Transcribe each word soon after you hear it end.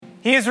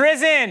He is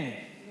risen.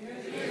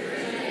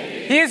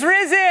 He is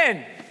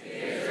risen.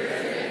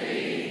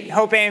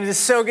 Hope Ames, it's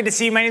so good to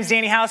see you. My name is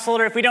Danny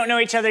Householder. If we don't know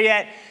each other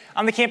yet,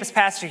 I'm the campus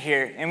pastor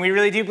here, and we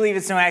really do believe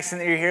it's no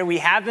accident that you're here. We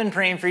have been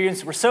praying for you, and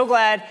so we're so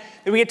glad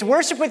that we get to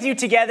worship with you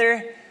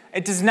together.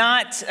 It does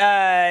not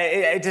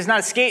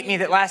escape me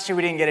that last year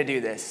we didn't get to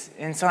do this.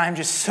 And so I'm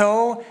just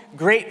so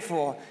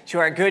grateful to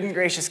our good and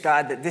gracious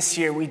God that this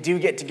year we do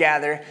get to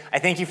gather. I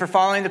thank you for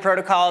following the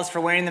protocols,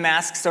 for wearing the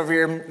masks over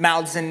your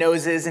mouths and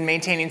noses and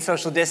maintaining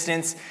social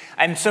distance.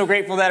 I'm so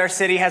grateful that our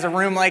city has a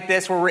room like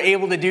this where we're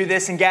able to do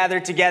this and gather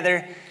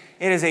together.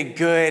 It is a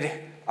good,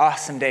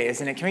 awesome day,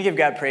 isn't it? Can we give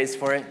God praise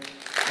for it?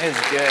 It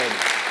is good.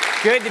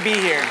 Good to be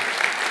here.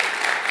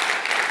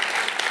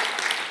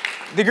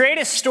 The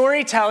greatest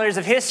storytellers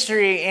of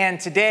history and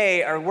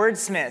today are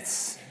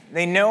wordsmiths.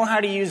 They know how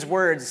to use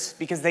words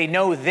because they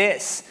know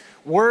this.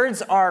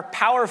 Words are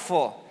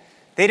powerful.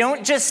 They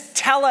don't just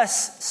tell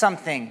us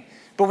something,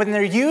 but when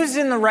they're used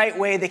in the right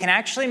way, they can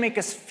actually make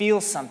us feel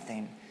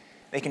something.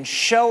 They can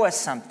show us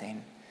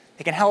something.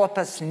 They can help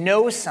us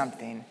know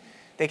something.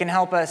 They can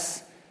help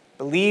us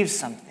believe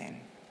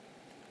something.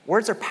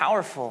 Words are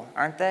powerful,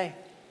 aren't they?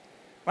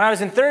 When I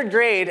was in third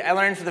grade, I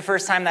learned for the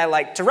first time that I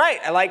liked to write.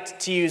 I liked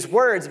to use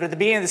words, but at the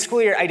beginning of the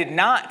school year, I did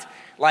not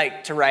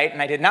like to write,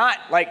 and I did not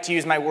like to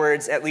use my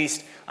words, at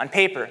least on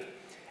paper.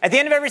 At the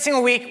end of every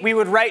single week, we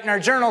would write in our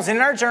journals, and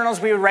in our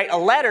journals, we would write a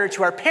letter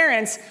to our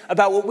parents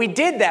about what we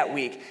did that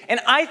week.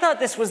 And I thought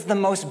this was the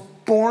most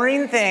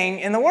boring thing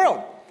in the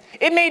world.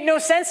 It made no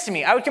sense to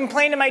me. I would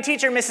complain to my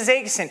teacher, Mrs.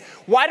 Akeson,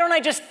 why don't I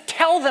just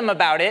tell them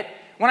about it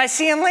when I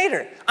see them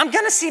later? I'm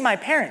going to see my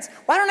parents.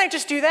 Why don't I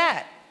just do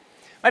that?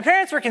 My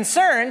parents were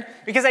concerned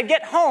because I'd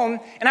get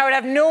home and I would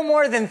have no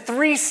more than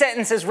 3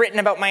 sentences written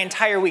about my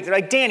entire week. They're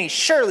like, Danny,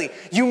 surely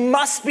you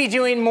must be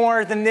doing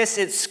more than this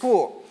at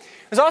school.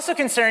 It was also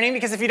concerning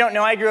because if you don't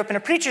know, I grew up in a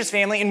preacher's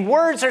family and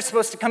words are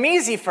supposed to come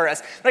easy for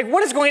us. Like,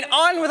 what is going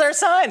on with our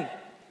son?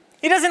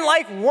 He doesn't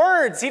like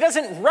words. He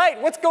doesn't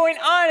write. What's going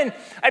on? And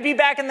I'd be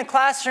back in the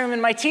classroom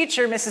and my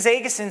teacher, Mrs.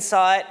 Akeson,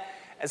 saw it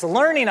as a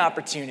learning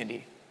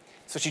opportunity.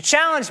 So she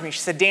challenged me. She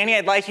said, Danny,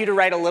 I'd like you to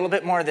write a little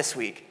bit more this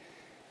week.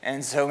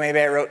 And so maybe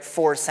I wrote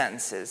 4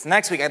 sentences.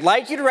 Next week, I'd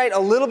like you to write a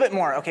little bit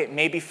more. Okay,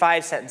 maybe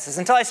 5 sentences.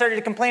 Until I started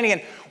to complain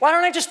again. Why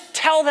don't I just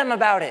tell them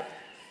about it?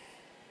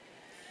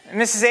 And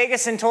Mrs.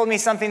 Akeson told me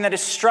something that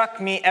has struck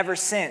me ever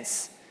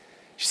since.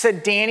 She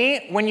said,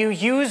 Danny, when you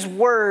use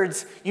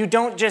words, you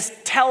don't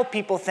just tell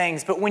people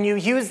things, but when you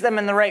use them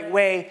in the right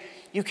way,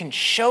 you can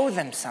show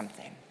them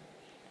something.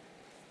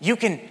 You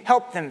can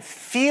help them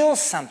feel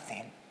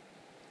something.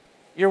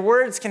 Your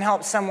words can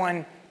help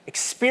someone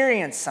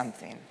experience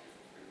something.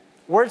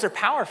 Words are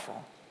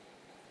powerful.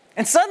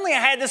 And suddenly I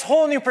had this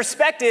whole new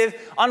perspective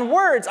on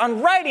words,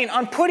 on writing,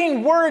 on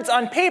putting words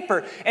on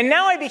paper. And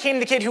now I became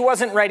the kid who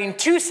wasn't writing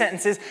 2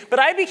 sentences, but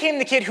I became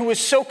the kid who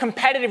was so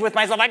competitive with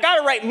myself. I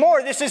gotta write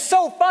more. This is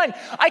so fun.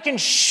 I can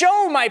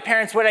show my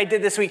parents what I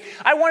did this week.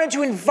 I wanted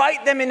to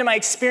invite them into my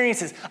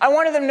experiences. I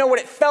wanted them to know what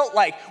it felt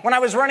like when I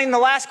was running the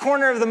last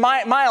corner of the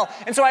mile.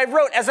 And so I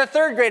wrote as a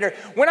 3rd grader,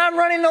 when I'm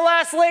running the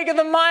last leg of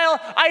the mile,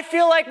 I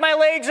feel like my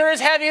legs are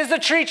as heavy as the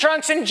tree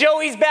trunks in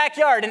Joey's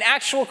backyard. An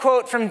actual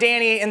quote from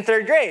Danny in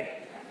 3rd grade.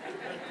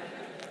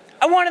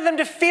 I wanted them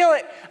to feel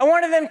it. I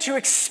wanted them to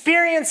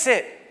experience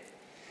it.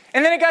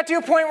 And then it got to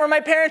a point where my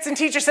parents and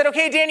teachers said,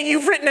 okay, Danny,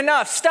 you've written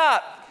enough.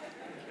 Stop.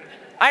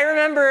 I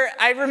remember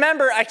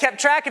I kept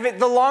track of it.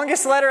 The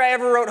longest letter I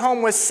ever wrote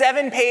home was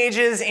 7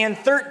 pages and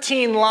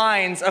 13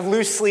 lines of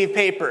loose sleeve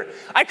paper.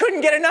 I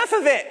couldn't get enough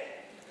of it.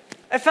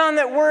 I found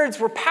that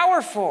words were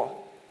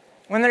powerful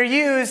when they're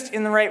used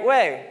in the right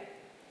way.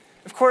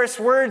 Of course,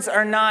 words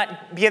are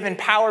not given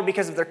power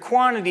because of their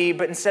quantity,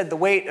 but instead the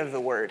weight of the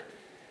word.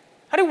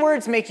 How do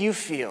words make you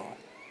feel?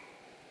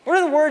 What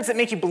are the words that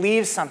make you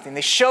believe something?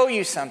 They show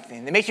you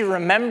something. They make you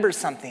remember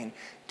something,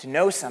 to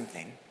know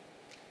something.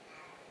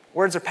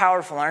 Words are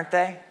powerful, aren't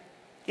they?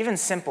 Even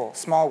simple,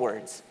 small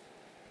words.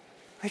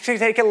 Let's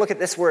take a look at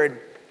this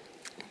word,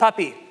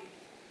 puppy.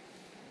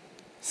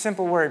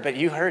 Simple word, but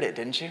you heard it,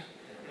 didn't you?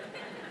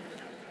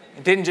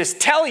 It didn't just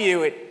tell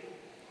you, it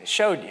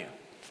showed you.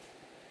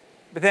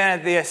 But then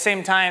at the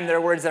same time, there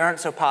are words that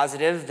aren't so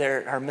positive.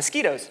 There are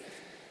mosquitoes.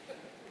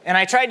 And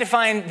I tried to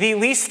find the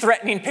least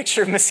threatening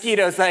picture of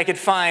mosquitoes that I could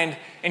find,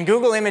 and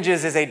Google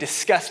Images is a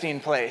disgusting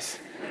place.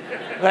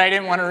 But I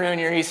didn't want to ruin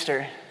your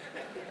Easter.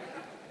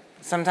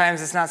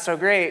 Sometimes it's not so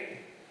great.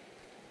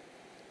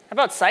 How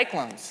about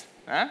cyclones?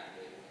 Huh?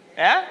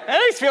 Yeah? That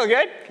makes you feel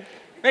good.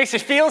 Makes you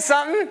feel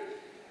something.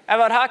 How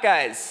about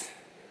Hawkeyes?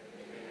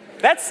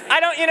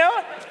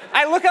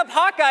 I look up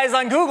Hawkeyes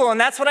on Google,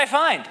 and that's what I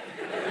find.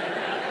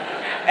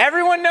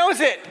 Everyone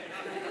knows it.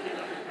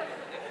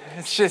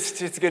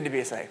 It's good to be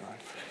a cyclone.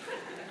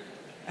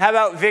 How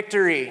about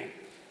victory?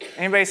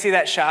 Anybody see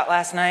that shot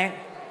last night?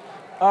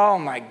 Oh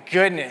my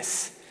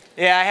goodness.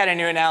 Yeah, I had a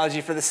new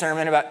analogy for the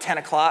sermon about 10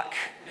 o'clock.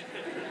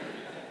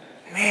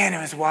 Man, it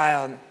was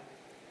wild.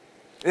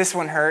 This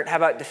one hurt. How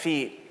about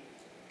defeat?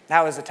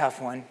 That was a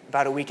tough one.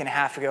 About a week and a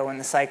half ago when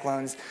the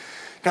Cyclones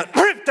got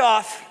ripped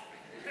off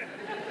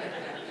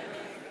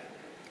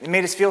It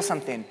made us feel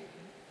something.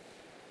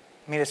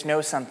 It made us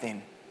know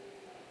something.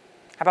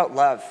 How about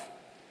love?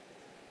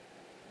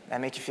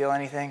 That make you feel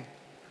anything?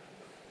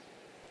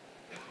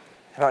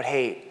 How about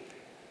hate?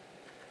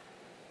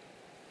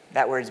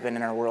 That word's been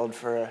in our world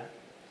for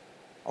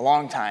a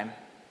long time,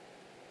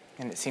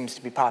 and it seems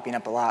to be popping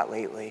up a lot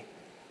lately.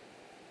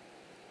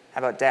 How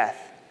about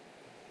death?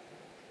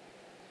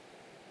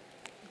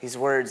 These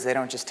words, they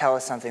don't just tell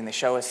us something, they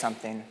show us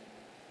something.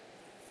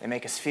 They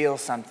make us feel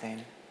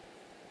something.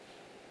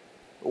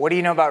 But what do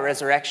you know about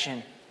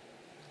resurrection?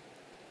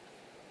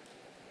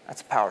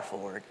 That's a powerful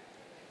word.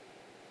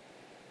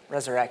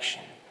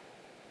 Resurrection.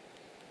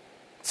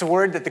 It's a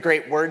word that the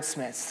great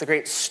wordsmiths, the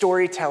great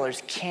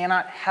storytellers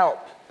cannot help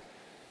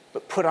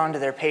but put onto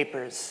their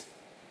papers,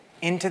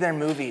 into their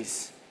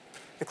movies.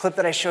 The clip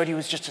that I showed you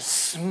was just a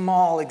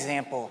small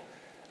example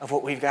of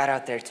what we've got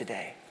out there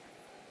today.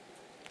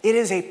 It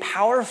is a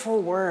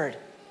powerful word.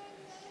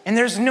 And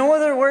there's no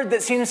other word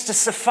that seems to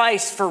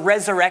suffice for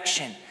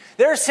resurrection.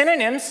 There are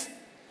synonyms,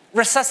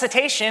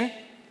 resuscitation.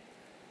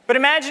 But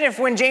imagine if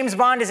when James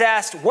Bond is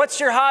asked, what's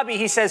your hobby?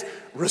 He says,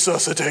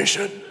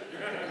 resuscitation.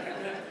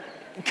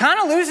 It kind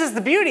of loses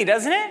the beauty,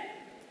 doesn't it?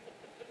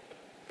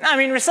 I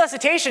mean,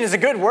 resuscitation is a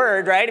good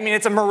word, right? I mean,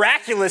 it's a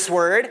miraculous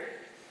word.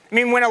 I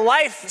mean, when a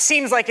life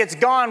seems like it's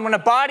gone, when a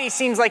body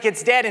seems like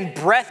it's dead and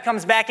breath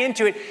comes back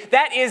into it,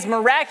 that is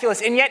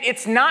miraculous. And yet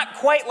it's not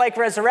quite like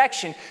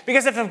resurrection.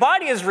 Because if a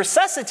body is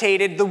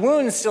resuscitated, the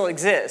wounds still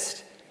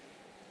exist.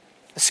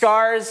 The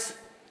scars,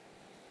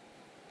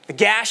 the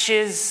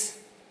gashes,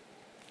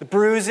 the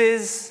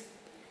bruises,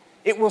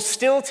 it will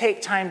still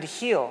take time to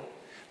heal.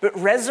 But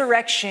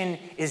resurrection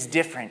is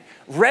different.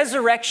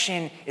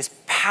 Resurrection is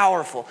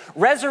powerful.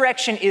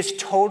 Resurrection is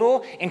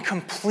total and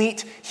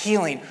complete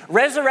healing.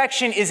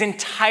 Resurrection is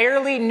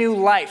entirely new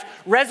life.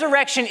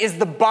 Resurrection is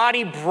the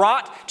body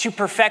brought to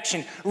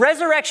perfection.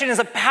 Resurrection is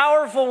a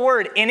powerful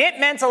word, and it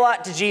meant a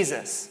lot to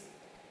Jesus.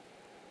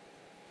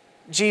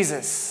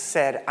 Jesus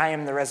said, I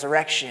am the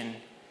resurrection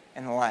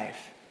and the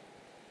life.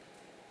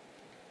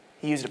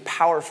 He used a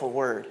powerful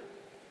word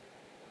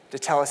to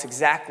tell us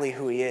exactly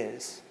who he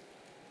is.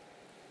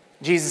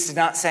 Jesus did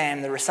not say, I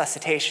am the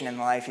resuscitation in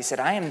the life. He said,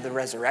 I am the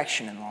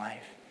resurrection in the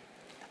life.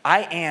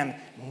 I am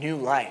new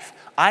life.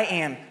 I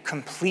am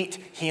complete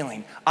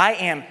healing. I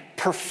am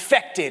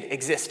perfected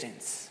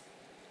existence.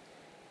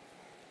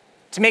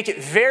 To make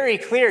it very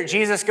clear,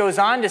 Jesus goes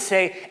on to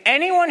say,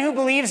 anyone who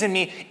believes in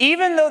me,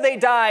 even though they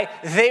die,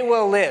 they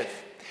will live.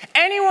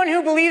 Anyone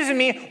who believes in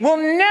me will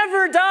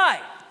never die.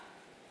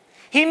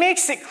 He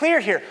makes it clear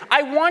here.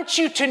 I want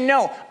you to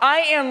know I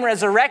am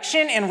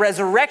resurrection, and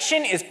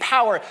resurrection is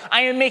power.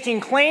 I am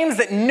making claims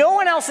that no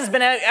one else has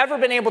ever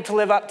been able to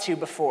live up to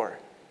before.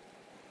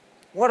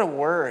 What a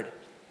word.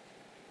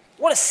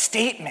 What a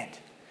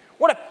statement.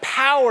 What a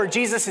power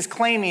Jesus is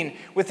claiming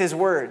with his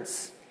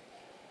words.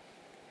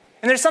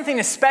 And there's something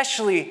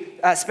especially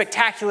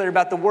spectacular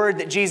about the word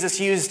that Jesus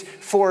used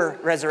for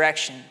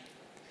resurrection.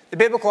 The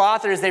biblical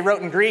authors, they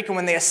wrote in Greek, and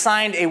when they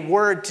assigned a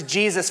word to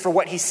Jesus for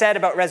what he said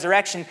about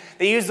resurrection,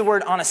 they used the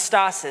word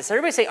anastasis.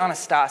 Everybody say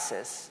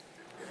anastasis.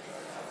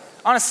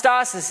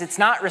 Anastasis, it's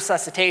not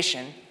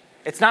resuscitation.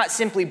 It's not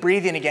simply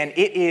breathing again.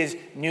 It is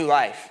new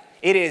life.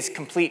 It is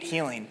complete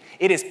healing.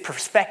 It is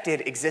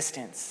perfected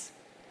existence.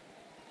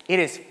 It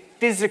is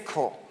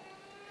physical.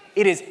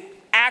 It is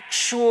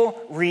actual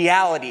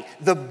reality.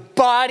 The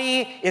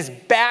body is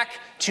back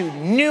to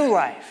new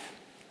life.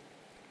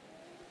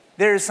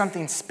 There is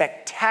something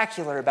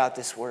spectacular about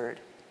this word.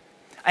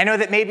 I know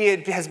that maybe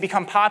it has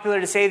become popular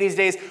to say these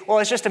days, well,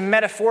 it's just a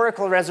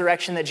metaphorical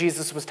resurrection that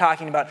Jesus was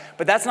talking about,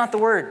 but that's not the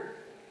word.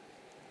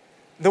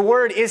 The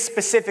word is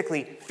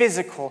specifically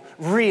physical,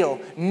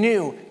 real,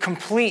 new,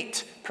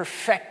 complete,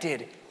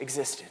 perfected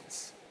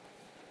existence.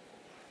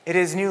 It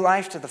is new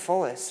life to the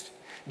fullest.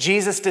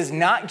 Jesus does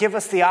not give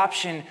us the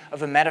option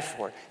of a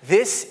metaphor.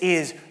 This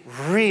is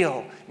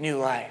real new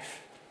life.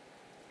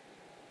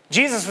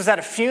 Jesus was at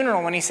a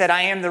funeral when he said,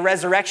 I am the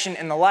resurrection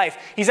and the life.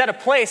 He's at a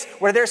place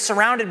where they're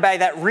surrounded by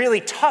that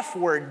really tough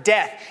word,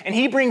 death. And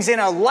he brings in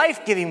a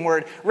life-giving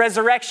word,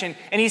 resurrection.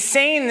 And he's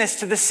saying this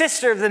to the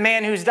sister of the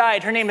man who's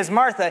died. Her name is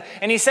Martha.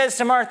 And he says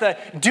to Martha,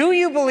 do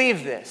you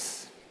believe this?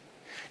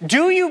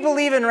 Do you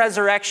believe in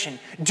resurrection?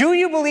 Do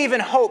you believe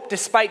in hope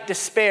despite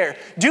despair?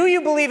 Do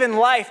you believe in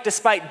life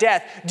despite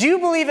death? Do you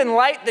believe in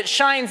light that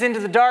shines into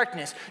the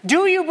darkness?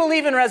 Do you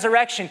believe in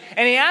resurrection?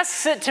 And he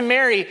asks it to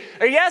Mary,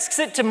 or he asks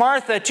it to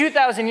Martha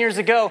 2,000 years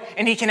ago,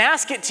 and he can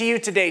ask it to you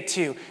today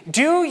too.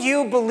 Do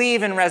you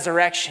believe in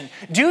resurrection?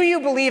 Do you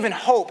believe in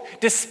hope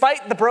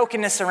despite the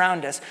brokenness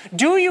around us?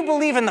 Do you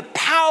believe in the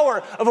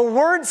power of a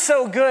word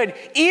so good,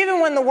 even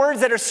when the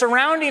words that are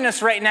surrounding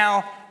us right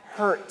now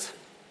hurt?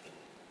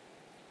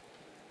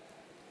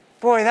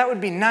 Boy, that would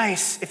be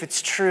nice if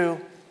it's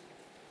true.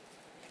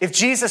 If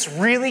Jesus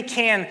really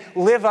can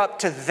live up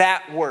to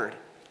that word.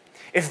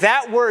 If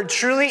that word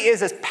truly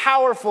is as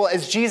powerful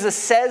as Jesus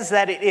says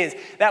that it is,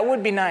 that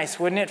would be nice,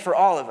 wouldn't it, for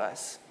all of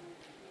us?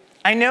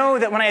 I know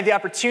that when I have the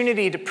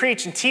opportunity to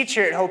preach and teach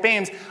here at Hope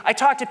Ames, I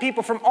talk to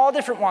people from all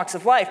different walks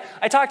of life.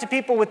 I talk to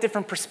people with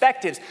different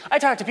perspectives. I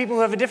talk to people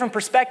who have a different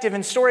perspective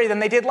and story than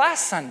they did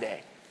last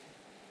Sunday.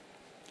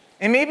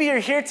 And maybe you're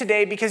here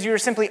today because you were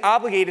simply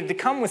obligated to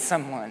come with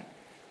someone.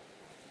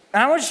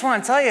 And I just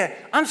want to tell you,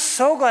 I'm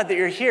so glad that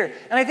you're here.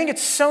 And I think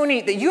it's so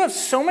neat that you have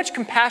so much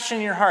compassion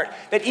in your heart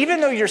that even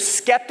though you're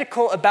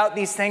skeptical about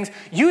these things,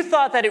 you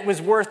thought that it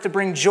was worth to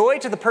bring joy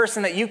to the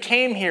person that you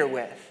came here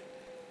with,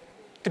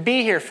 to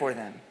be here for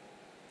them.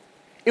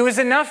 It was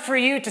enough for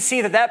you to see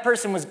that that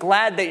person was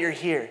glad that you're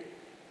here.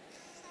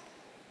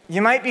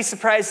 You might be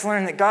surprised to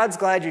learn that God's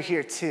glad you're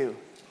here too.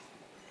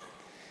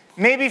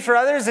 Maybe for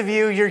others of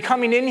you, you're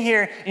coming in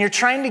here and you're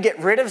trying to get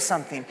rid of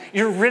something.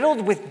 You're riddled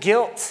with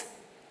guilt.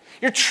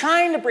 You're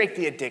trying to break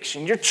the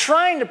addiction. You're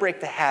trying to break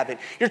the habit.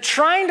 You're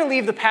trying to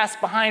leave the past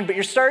behind, but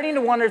you're starting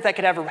to wonder if that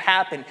could ever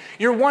happen.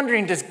 You're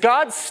wondering, does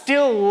God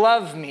still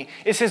love me?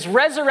 Is his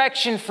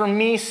resurrection for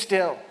me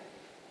still?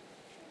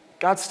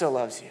 God still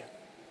loves you.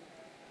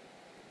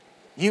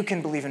 You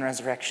can believe in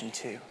resurrection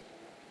too.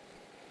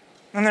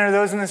 And there are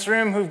those in this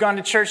room who've gone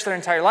to church their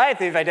entire life.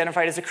 They've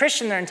identified as a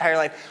Christian their entire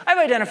life. I've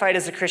identified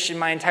as a Christian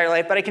my entire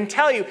life, but I can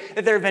tell you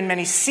that there have been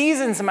many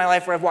seasons in my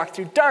life where I've walked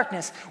through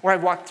darkness, where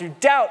I've walked through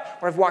doubt,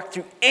 where I've walked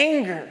through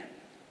anger.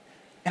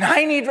 And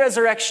I need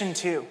resurrection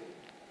too.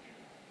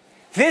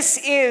 This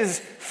is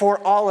for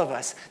all of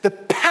us. The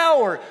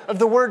power of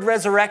the word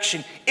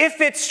resurrection, if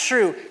it's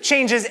true,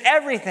 changes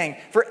everything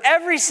for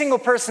every single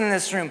person in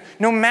this room,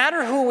 no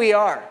matter who we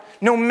are.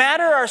 No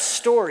matter our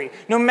story,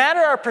 no matter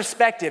our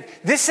perspective,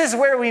 this is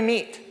where we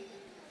meet.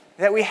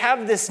 That we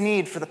have this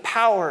need for the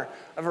power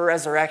of a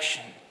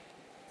resurrection.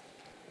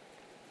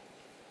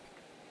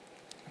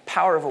 The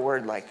power of a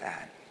word like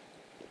that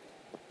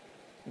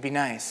would be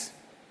nice.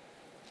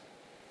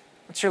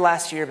 What's your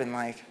last year been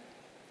like?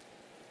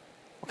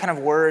 What kind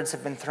of words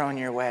have been thrown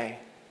your way?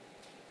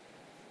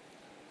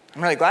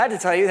 I'm really glad to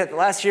tell you that the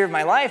last year of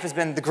my life has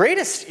been the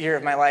greatest year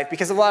of my life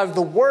because of a lot of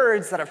the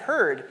words that I've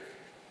heard.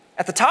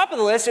 At the top of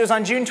the list, it was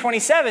on June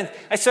 27th.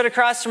 I stood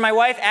across from my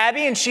wife,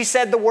 Abby, and she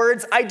said the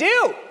words, "I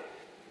do."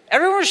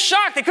 Everyone was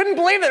shocked. They couldn't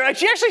believe it.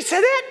 She actually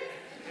said it?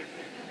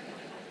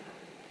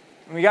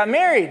 And we got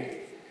married.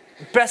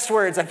 Best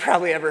words I've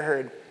probably ever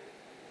heard.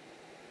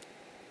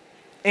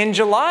 In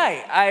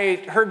July,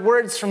 I heard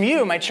words from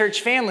you, my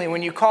church family,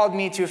 when you called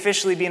me to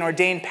officially be an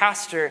ordained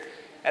pastor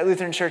at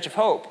Lutheran Church of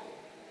Hope.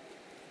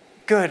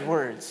 Good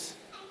words.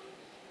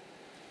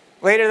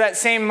 Later that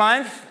same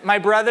month, my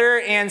brother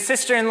and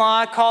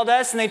sister-in-law called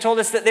us and they told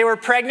us that they were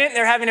pregnant,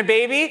 they're having a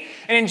baby,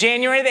 and in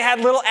January they had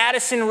little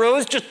Addison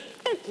Rose. Just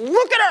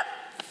look at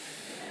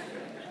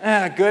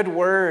her. Good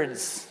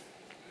words.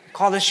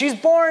 Called us, she's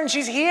born,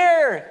 she's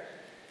here.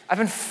 I've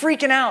been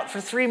freaking out for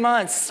 3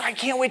 months. I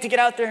can't wait to get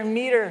out there and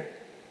meet her.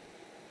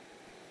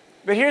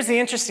 But here's the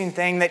interesting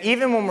thing, that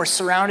even when we're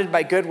surrounded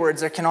by good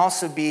words, there can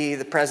also be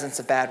the presence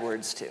of bad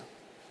words too.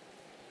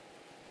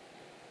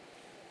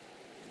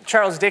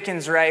 Charles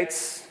Dickens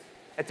writes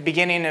at the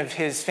beginning of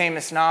his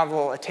famous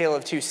novel, A Tale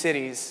of Two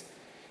Cities,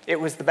 "It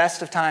was the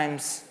best of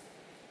times,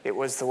 it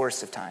was the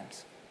worst of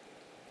times."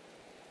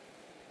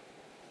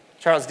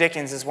 Charles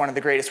Dickens is one of the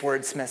greatest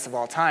wordsmiths of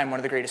all time, one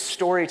of the greatest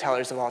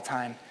storytellers of all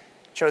time.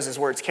 Chose his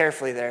words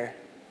carefully there,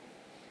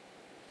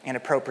 and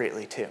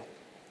appropriately too.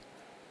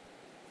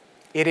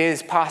 It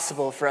is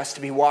possible for us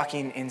to be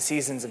walking in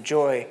seasons of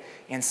joy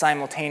and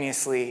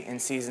simultaneously in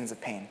seasons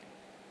of pain.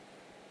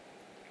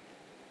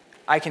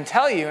 I can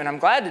tell you, and I'm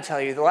glad to tell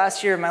you, the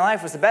last year of my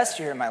life was the best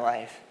year of my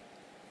life.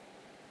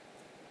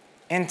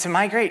 And to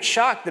my great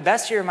shock, the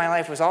best year of my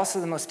life was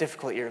also the most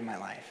difficult year of my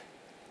life.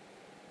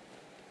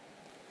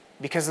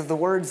 Because of the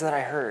words that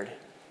I heard.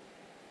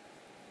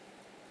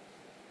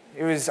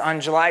 It was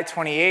on July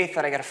 28th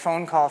that I got a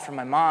phone call from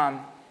my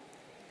mom.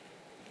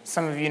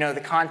 Some of you know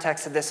the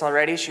context of this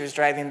already. She was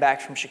driving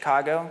back from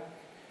Chicago.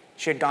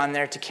 She had gone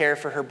there to care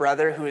for her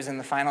brother, who was in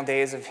the final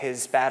days of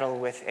his battle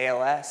with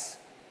ALS.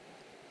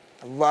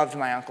 I loved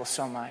my uncle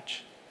so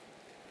much.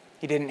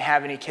 He didn't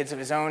have any kids of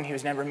his own. He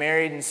was never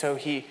married, and so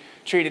he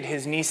treated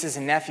his nieces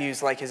and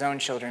nephews like his own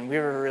children. We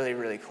were really,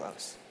 really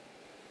close.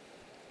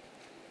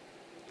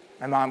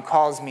 My mom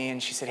calls me,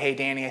 and she said, "Hey,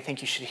 Danny, I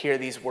think you should hear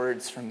these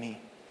words from me.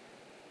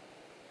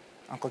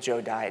 Uncle Joe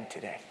died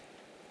today."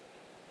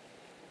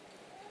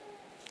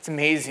 It's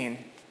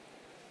amazing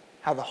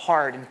how the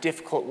hard and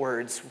difficult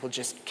words will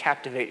just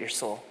captivate your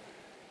soul.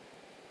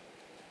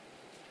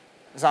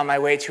 I was on my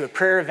way to a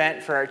prayer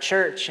event for our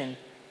church, and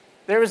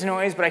there was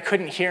noise, but I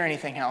couldn't hear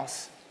anything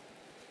else.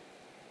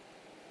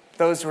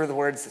 Those were the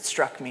words that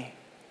struck me.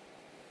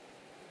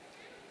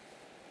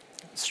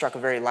 It struck a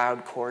very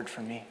loud chord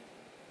for me.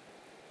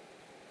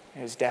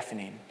 It was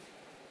deafening.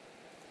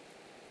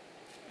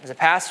 As a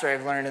pastor,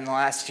 I've learned in the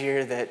last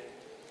year that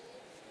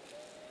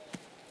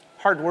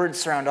hard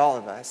words surround all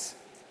of us.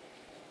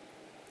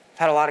 I've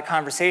had a lot of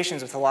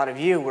conversations with a lot of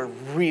you where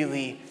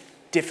really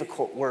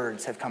difficult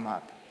words have come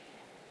up.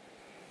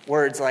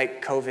 Words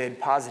like COVID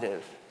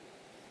positive,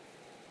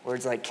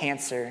 words like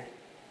cancer,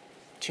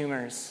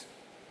 tumors,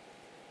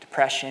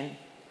 depression,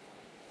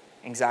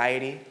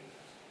 anxiety,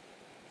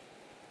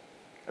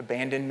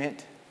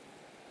 abandonment,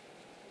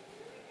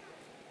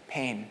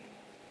 pain,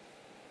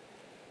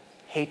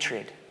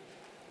 hatred,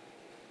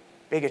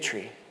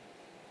 bigotry,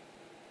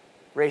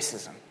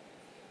 racism.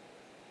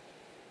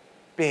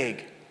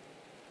 Big,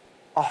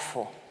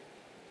 awful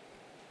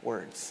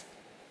words.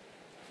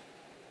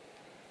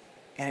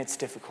 And it's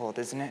difficult,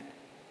 isn't it?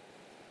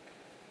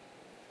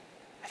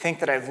 I think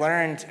that I've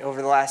learned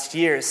over the last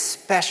year,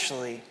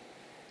 especially,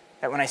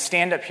 that when I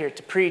stand up here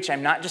to preach,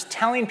 I'm not just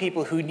telling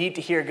people who need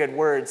to hear good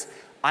words.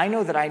 I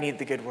know that I need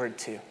the good word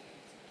too.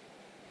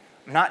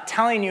 I'm not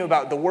telling you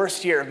about the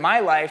worst year of my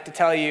life to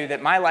tell you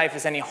that my life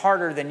is any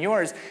harder than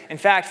yours. In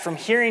fact, from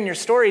hearing your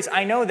stories,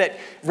 I know that,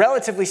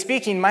 relatively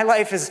speaking, my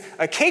life is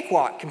a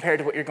cakewalk compared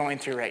to what you're going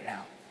through right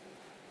now.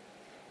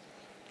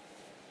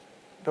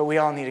 But we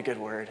all need a good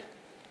word.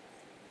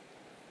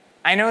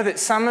 I know that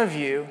some of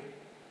you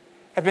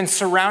have been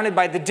surrounded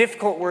by the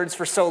difficult words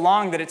for so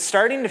long that it's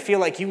starting to feel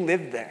like you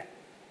lived there.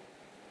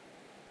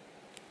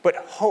 But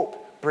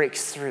hope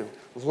breaks through.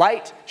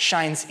 Light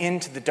shines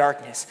into the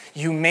darkness.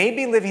 You may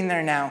be living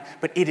there now,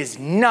 but it is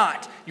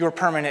not your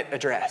permanent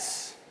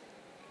address.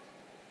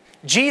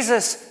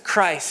 Jesus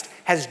Christ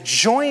has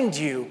joined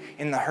you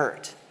in the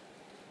hurt.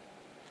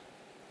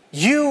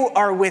 You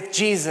are with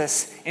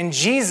Jesus, and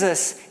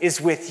Jesus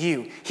is with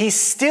you. He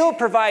still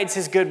provides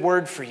his good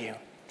word for you.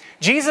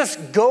 Jesus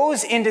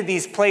goes into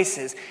these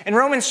places. In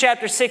Romans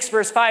chapter 6,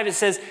 verse 5, it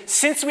says,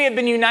 "Since we have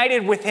been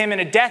united with him in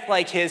a death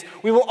like his,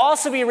 we will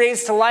also be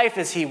raised to life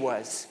as he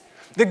was."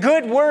 The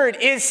good word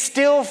is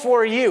still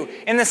for you.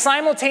 In the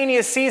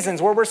simultaneous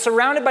seasons where we're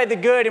surrounded by the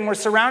good and we're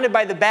surrounded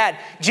by the bad,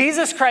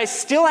 Jesus Christ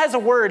still has a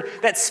word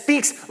that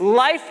speaks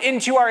life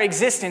into our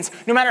existence,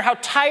 no matter how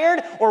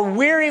tired or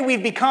weary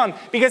we've become.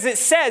 Because it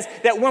says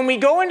that when we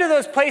go into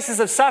those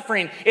places of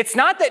suffering, it's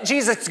not that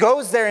Jesus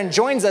goes there and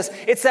joins us.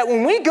 It's that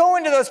when we go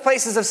into those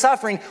places of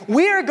suffering,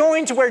 we are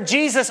going to where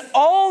Jesus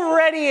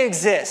already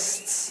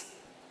exists.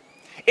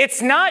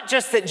 It's not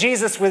just that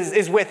Jesus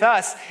is with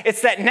us.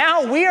 It's that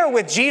now we are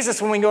with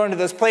Jesus when we go into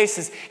those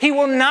places. He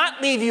will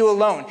not leave you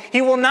alone.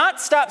 He will not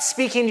stop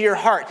speaking to your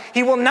heart.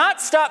 He will not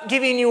stop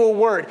giving you a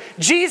word.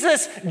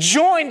 Jesus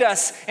joined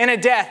us in a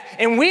death,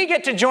 and we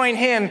get to join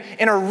him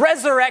in a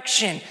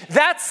resurrection.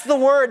 That's the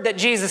word that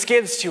Jesus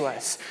gives to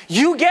us.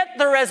 You get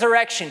the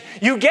resurrection.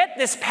 You get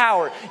this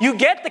power. You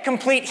get the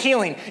complete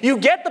healing. You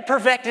get the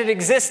perfected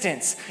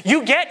existence.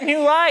 You get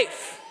new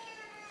life.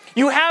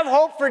 You have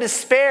hope for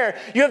despair.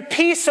 You have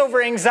peace over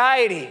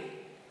anxiety.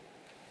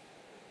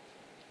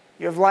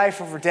 You have life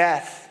over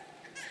death.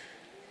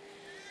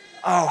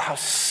 Oh, how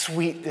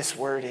sweet this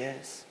word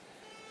is.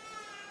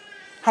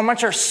 How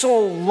much our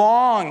soul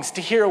longs to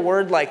hear a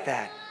word like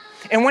that.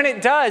 And when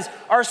it does,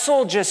 our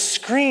soul just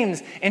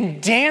screams and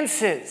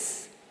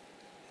dances.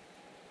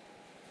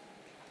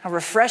 How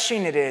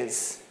refreshing it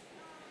is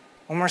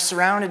when we're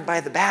surrounded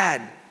by the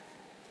bad,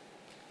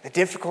 the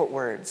difficult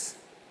words.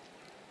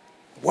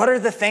 What are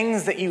the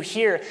things that you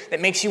hear that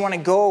makes you want to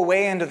go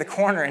away into the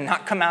corner and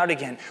not come out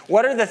again?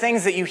 What are the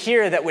things that you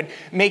hear that would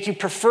make you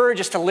prefer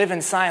just to live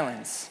in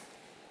silence?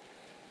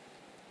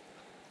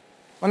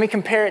 Let me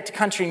compare it to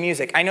country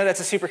music. I know that's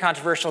a super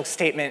controversial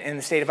statement in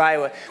the state of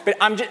Iowa, but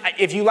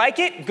if you like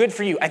it, good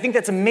for you. I think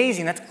that's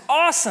amazing. That's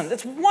awesome.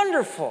 That's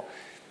wonderful.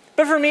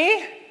 But for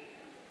me,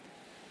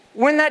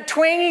 when that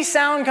twangy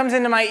sound comes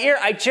into my ear,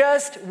 I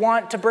just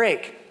want to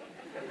break.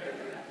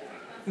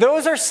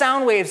 Those are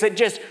sound waves that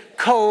just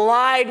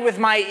collide with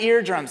my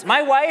eardrums.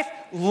 My wife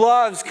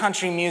loves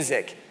country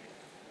music.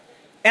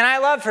 And I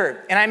love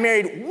her. And I'm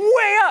married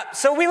way up,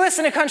 so we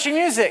listen to country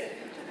music.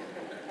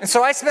 And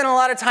so I spend a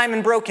lot of time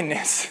in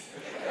brokenness.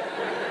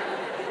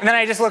 And then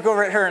I just look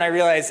over at her and I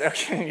realize,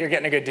 okay, you're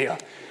getting a good deal.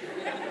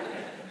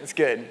 It's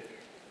good.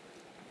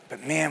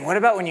 But man, what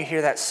about when you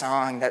hear that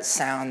song, that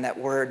sound, that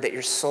word that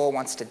your soul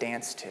wants to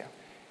dance to?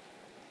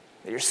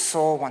 That your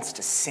soul wants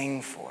to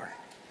sing for?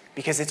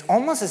 Because it's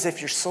almost as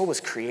if your soul was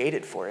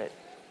created for it.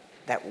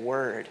 That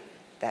word,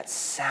 that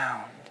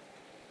sound.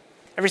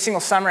 Every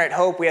single summer at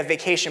Hope, we have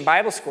Vacation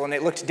Bible School, and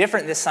it looked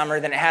different this summer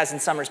than it has in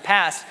summers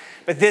past.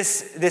 But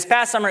this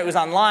past summer, it was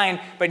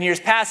online, but in years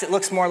past, it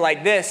looks more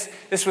like this.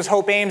 This was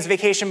Hope Ames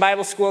Vacation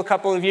Bible School a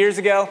couple of years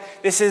ago.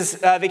 This is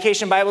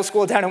Vacation Bible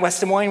School down in West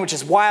Des Moines, which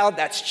is wild.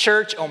 That's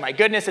church. Oh my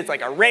goodness, it's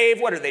like a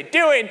rave. What are they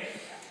doing?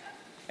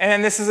 And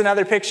then this is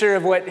another picture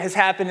of what has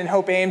happened in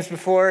Hope Ames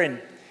before, and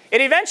it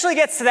eventually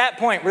gets to that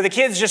point where the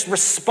kids just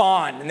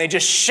respond and they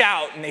just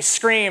shout and they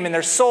scream and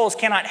their souls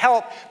cannot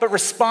help but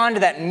respond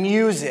to that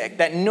music,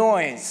 that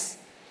noise.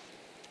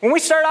 When we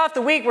start off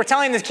the week, we're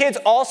telling the kids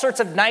all sorts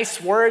of nice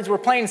words. We're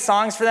playing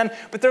songs for them,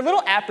 but they're a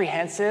little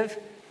apprehensive.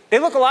 They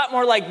look a lot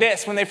more like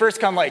this when they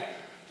first come, like,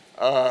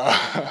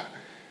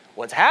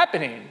 what's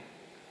happening?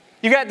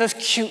 You got those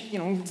cute,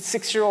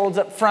 6-year-olds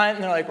up front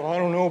and they're like, well, I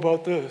don't know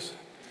about this.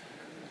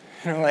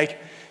 And they're like,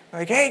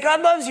 hey,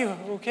 God loves you.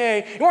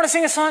 Okay. You want to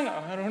sing a song?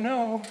 I don't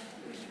know.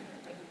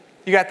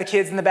 You got the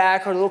kids in the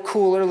back who are a little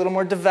cooler, a little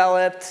more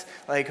developed.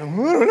 Like, I don't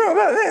know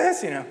about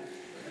this, Yeah.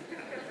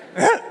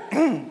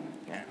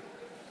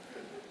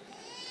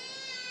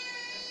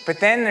 But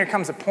then there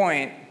comes a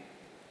point,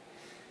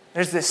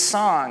 there's this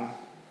song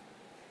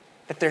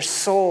that their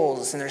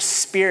souls and their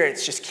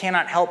spirits just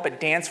cannot help but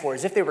dance for,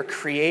 as if they were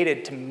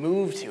created to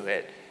move to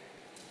it.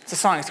 It's a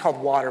song, it's called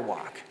Water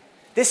Walk.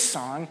 This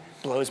song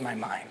blows my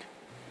mind.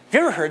 Have you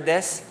ever heard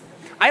this?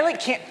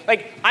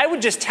 I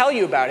would just tell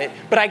you about it,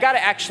 but I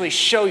gotta actually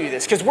show you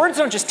this, because words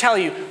don't just tell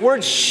you,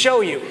 words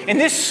show you. And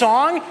this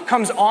song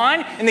comes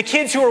on, and the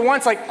kids who were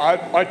once like,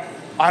 I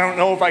don't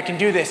know if I can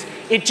do this,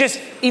 it just,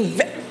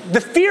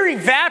 the fear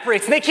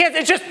evaporates, and they can't,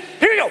 it's just,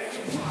 here you go.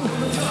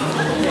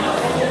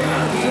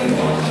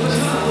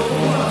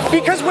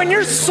 Because when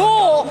your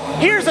soul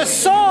hears a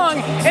song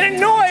and a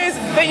noise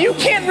that you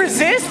can't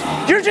resist,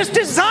 you're just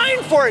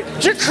designed for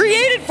it. You're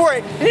created for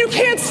it. And you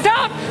can't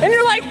stop. And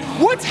you're like,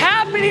 what's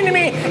happening to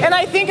me? And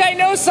I think I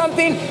know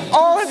something.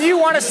 All of you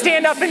want to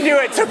stand up and do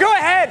it. So go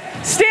ahead.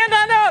 Stand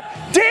on up.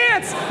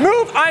 Dance.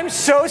 Move. I'm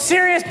so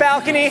serious,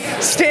 balcony.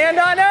 Stand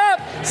on up.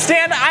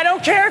 Stand. I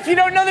don't care if you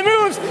don't know the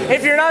moves.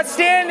 If you're not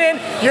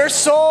standing, your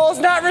soul's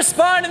not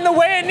responding the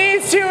way it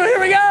needs to. Here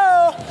we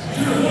go.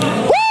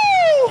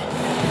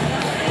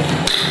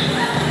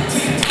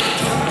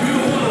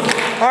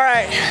 All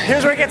right,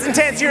 here's where it gets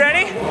intense. You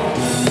ready?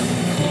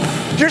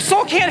 Your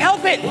soul can't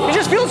help it. It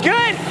just feels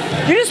good.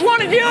 You just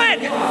want to do it.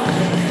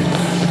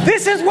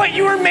 This is what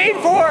you were made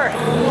for.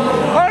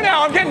 Oh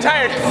no, I'm getting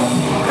tired.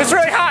 It's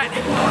really hot.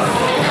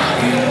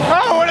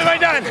 Oh, what have I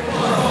done?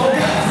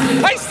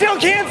 I still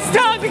can't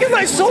stop because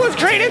my soul is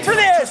created for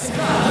this.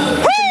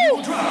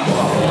 Woo!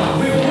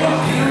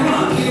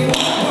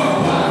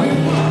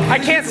 I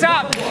can't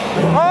stop.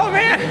 Oh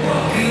man,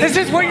 this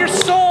is what your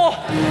soul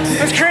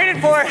was created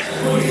for.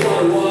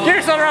 Give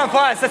yourself a round of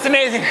applause. That's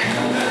amazing.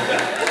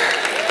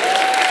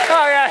 Oh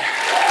God.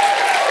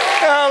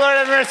 Oh Lord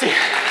have mercy.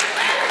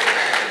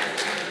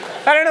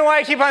 I don't know why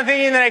I keep on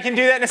thinking that I can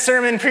do that in a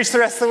sermon and preach the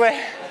rest of the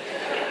way.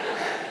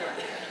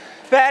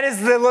 That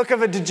is the look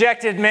of a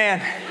dejected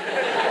man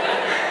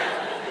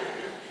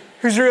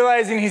who's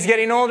realizing he's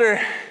getting older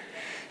and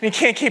he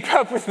can't keep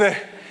up with the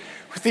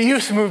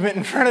youth movement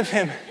in front of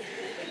him.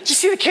 Did you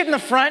see the kid in the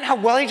front? How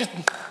well he just...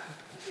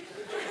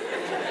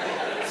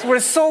 That's what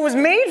his soul was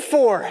made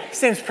for.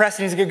 His name's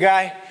Preston. He's a good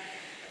guy.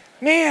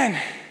 Man,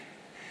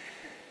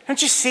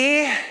 don't you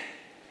see?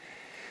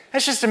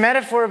 That's just a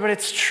metaphor, but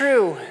it's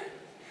true.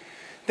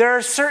 There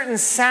are certain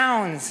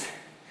sounds.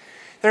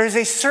 There is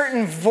a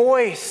certain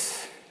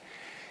voice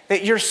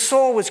that your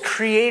soul was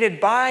created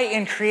by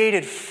and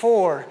created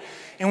for.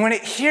 And when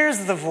it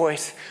hears the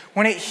voice,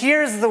 when it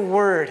hears the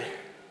word,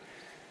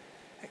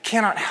 it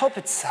cannot help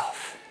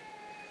itself.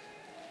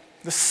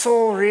 The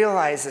soul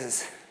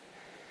realizes,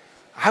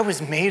 I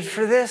was made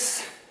for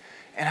this,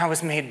 and I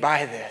was made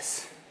by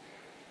this.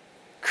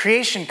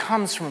 Creation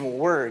comes from a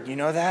word, you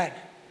know that?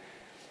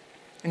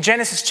 In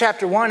Genesis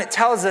chapter 1, it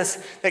tells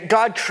us that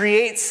God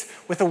creates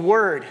with a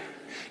word.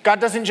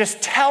 God doesn't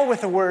just tell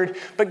with a word,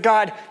 but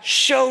God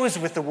shows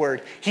with a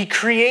word. He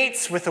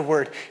creates with a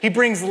word. He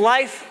brings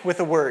life with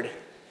a word. It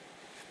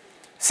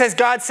says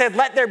God said,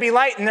 let there be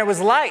light, and there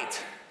was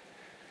light.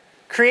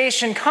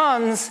 Creation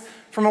comes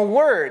from a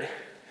word.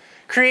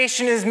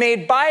 Creation is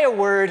made by a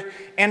word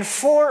and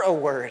for a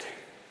word.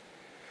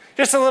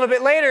 Just a little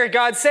bit later,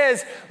 God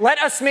says, let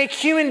us make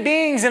human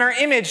beings in our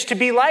image to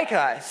be like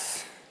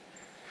us.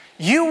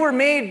 You were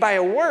made by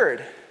a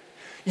word.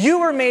 You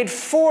were made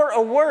for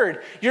a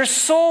word. Your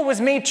soul was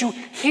made to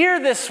hear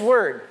this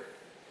word,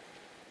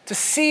 to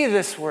see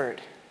this word,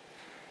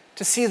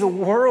 to see the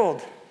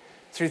world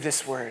through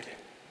this word.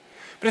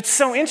 But it's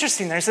so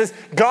interesting there. It says,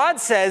 God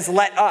says,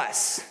 let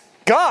us.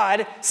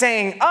 God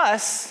saying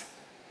us.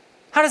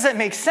 How does that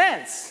make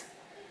sense?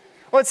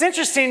 Well, it's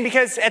interesting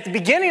because at the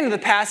beginning of the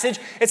passage,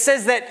 it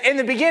says that in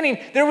the beginning,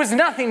 there was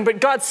nothing, but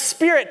God's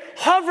Spirit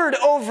hovered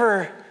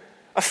over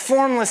a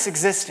formless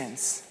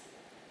existence.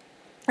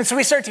 And so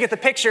we start to get the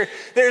picture.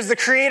 There's the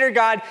Creator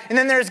God, and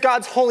then there's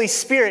God's Holy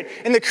Spirit.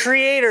 And the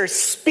Creator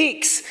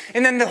speaks,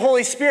 and then the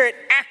Holy Spirit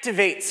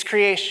activates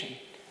creation.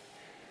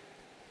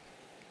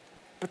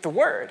 But the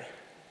Word,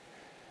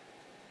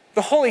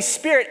 the Holy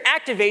Spirit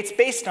activates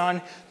based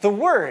on the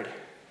Word.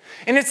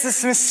 And it's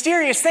this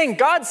mysterious thing.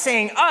 God's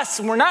saying us,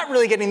 and we're not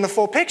really getting the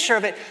full picture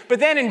of it. But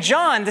then in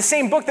John, the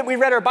same book that we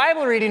read our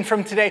Bible reading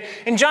from today,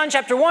 in John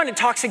chapter 1, it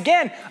talks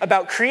again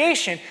about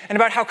creation and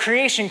about how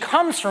creation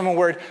comes from a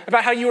word,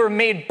 about how you were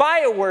made by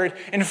a word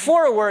and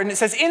for a word. And it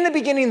says, in the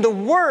beginning, the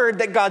word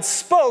that God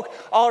spoke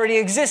already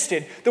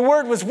existed. The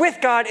word was with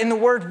God, and the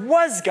word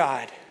was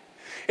God.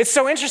 It's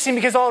so interesting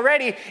because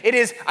already it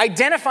is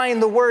identifying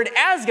the word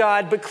as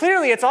God, but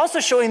clearly it's also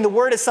showing the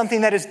word as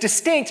something that is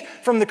distinct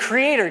from the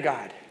Creator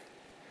God.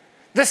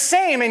 The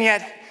same and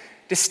yet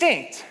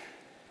distinct.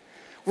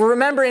 We're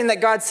remembering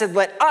that God said,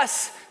 let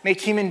us make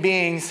human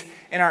beings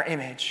in our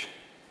image.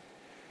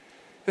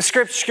 The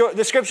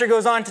scripture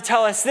goes on to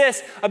tell us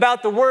this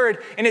about the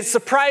word, and it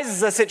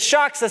surprises us, it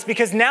shocks us,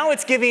 because now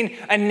it's giving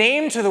a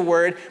name to the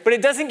word, but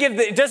it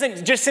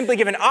doesn't just simply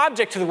give an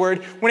object to the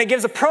word. When it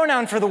gives a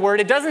pronoun for the word,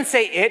 it doesn't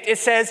say it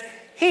says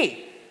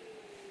he.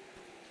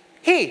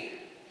 He.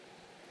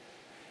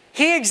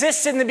 He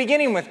existed in the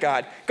beginning with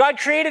God. God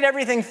created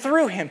everything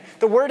through him.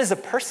 The Word is a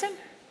person?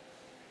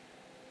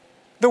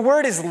 The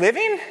Word is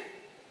living?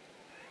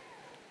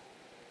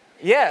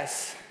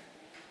 Yes.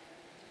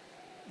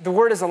 The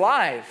Word is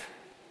alive.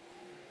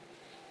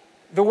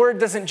 The Word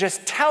doesn't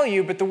just tell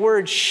you, but the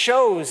Word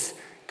shows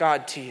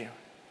God to you.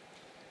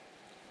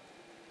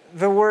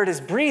 The Word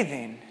is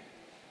breathing.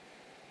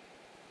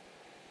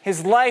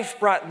 His life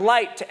brought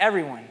light to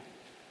everyone.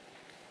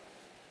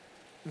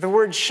 The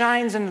Word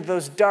shines into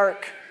those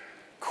dark,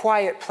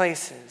 quiet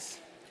places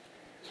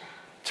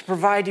to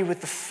provide you with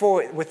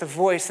the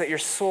voice that your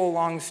soul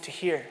longs to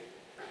hear.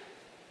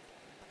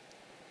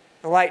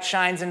 The light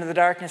shines into the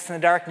darkness, and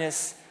the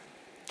darkness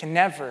can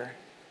never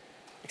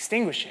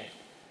extinguish it.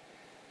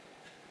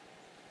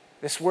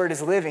 This Word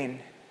is living.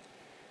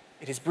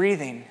 It is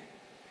breathing.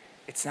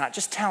 It's not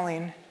just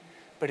telling,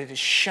 but it is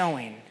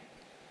showing.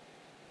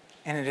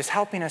 And it is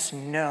helping us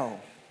know.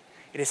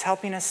 It is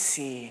helping us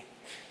see.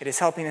 It is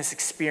helping us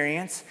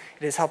experience.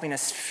 It is helping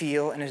us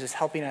feel. And it is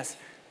helping us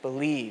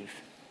believe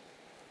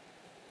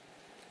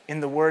in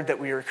the Word that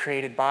we were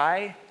created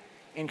by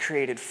and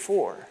created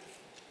for.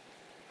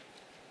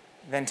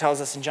 Then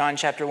tells us in John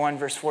chapter 1,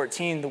 verse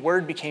 14, the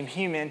Word became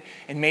human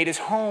and made his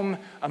home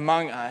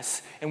among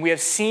us. And we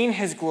have seen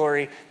his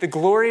glory, the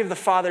glory of the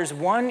Father's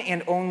one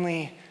and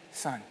only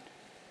Son.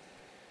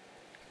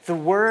 The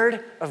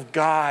Word of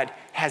God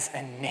has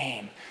a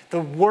name. The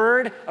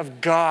Word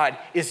of God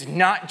is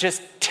not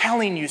just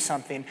telling you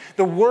something.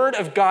 The Word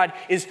of God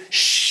is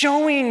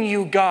showing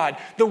you God.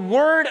 The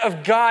Word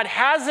of God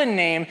has a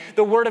name.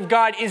 The Word of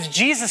God is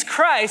Jesus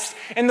Christ,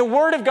 and the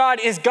Word of God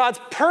is God's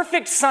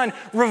perfect Son,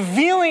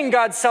 revealing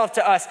God's self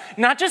to us.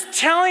 Not just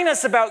telling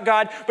us about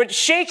God, but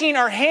shaking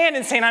our hand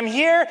and saying, I'm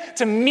here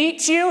to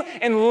meet you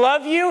and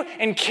love you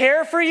and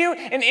care for you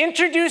and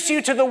introduce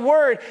you to the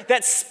Word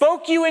that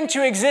spoke you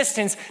into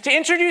existence, to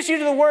introduce you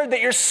to the Word that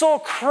your soul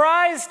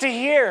cries to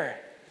hear.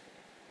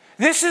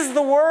 This is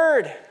the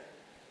Word.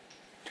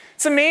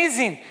 It's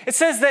amazing. It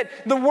says that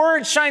the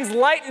Word shines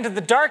light into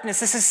the darkness.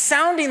 This is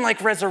sounding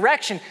like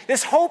resurrection,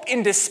 this hope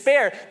in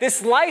despair,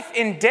 this life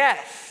in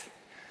death.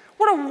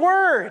 What a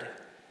word.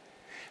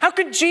 How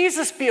could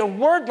Jesus be a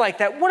word like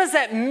that? What does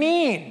that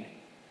mean?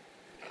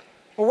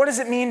 Well, what does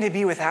it mean to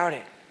be without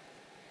it?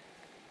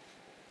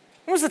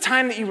 When was the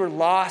time that you were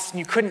lost and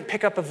you couldn't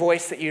pick up a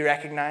voice that you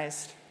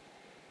recognized?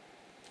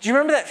 Do you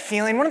remember that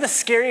feeling? One of the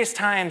scariest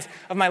times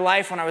of my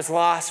life when I was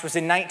lost was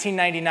in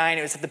 1999.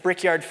 It was at the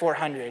Brickyard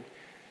 400.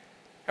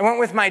 I went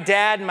with my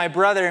dad and my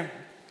brother,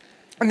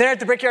 and there at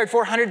the Brickyard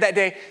 400 that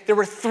day, there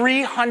were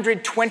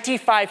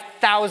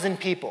 325,000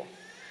 people.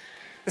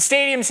 The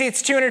stadium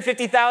seats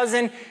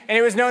 250,000, and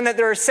it was known that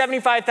there were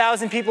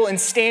 75,000 people in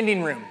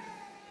standing room.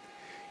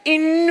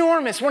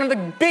 Enormous, one of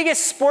the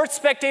biggest sports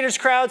spectators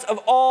crowds of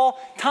all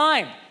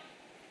time.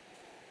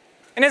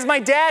 And as my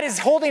dad is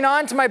holding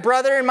on to my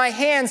brother in my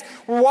hands,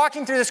 we're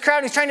walking through this crowd,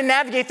 and he's trying to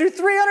navigate through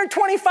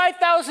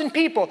 325,000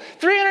 people,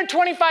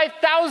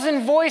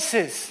 325,000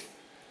 voices.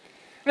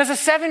 And as a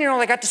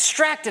 7-year-old, I got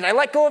distracted. I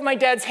let go of my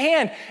dad's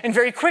hand, and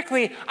very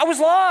quickly, I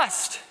was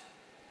lost.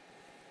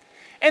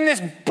 And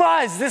this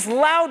buzz, this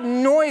loud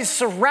noise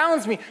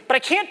surrounds me, but I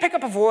can't pick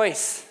up a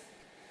voice.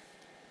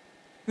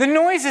 The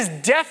noise is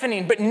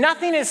deafening, but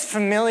nothing is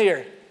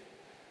familiar.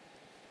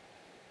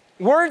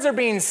 Words are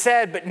being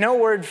said, but no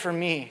word for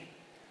me.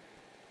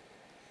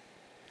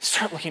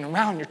 Start looking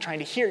around. You're trying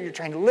to hear. You're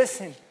trying to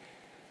listen.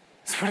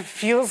 That's what it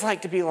feels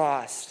like to be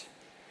lost.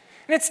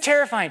 And it's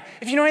terrifying.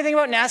 If you know anything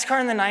about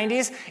NASCAR in the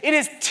 90s, it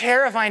is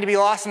terrifying to be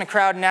lost in a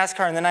crowd in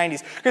NASCAR in the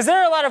 90s because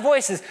there are a lot of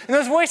voices, and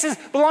those voices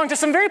belong to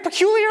some very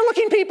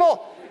peculiar-looking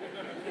people.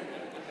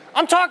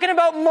 I'm talking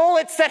about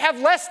mullets that have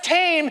less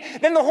tame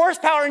than the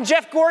horsepower in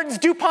Jeff Gordon's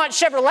DuPont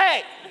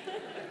Chevrolet.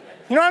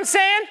 You know what I'm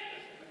saying?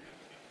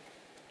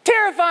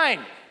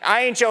 Terrifying.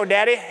 I ain't your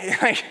daddy.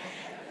 I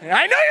know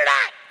you're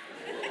not.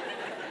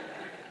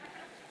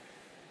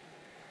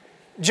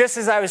 Just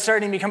as I was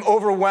starting to become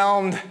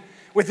overwhelmed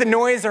with the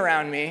noise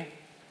around me,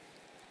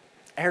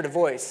 I heard a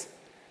voice.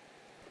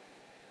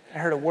 I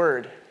heard a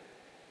word.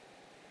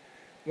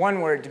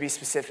 One word to be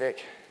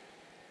specific.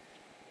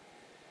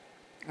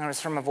 And it was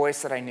from a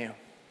voice that I knew.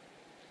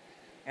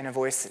 And a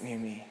voice that knew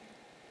me.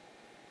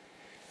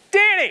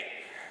 Danny!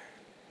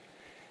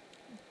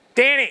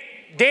 Danny!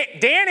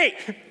 Danny!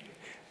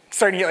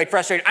 Starting to get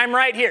frustrated. I'm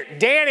right here.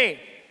 Danny!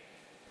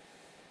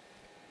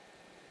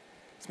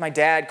 It's my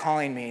dad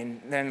calling me,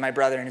 and then my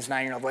brother in his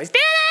 9-year-old voice,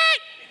 Danny!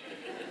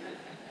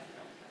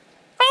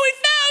 Oh,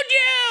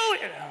 we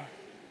found you!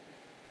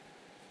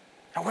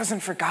 I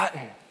wasn't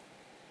forgotten.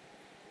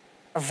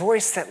 A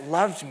voice that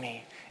loved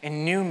me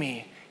and knew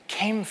me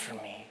came for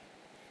me.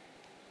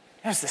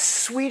 It was the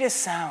sweetest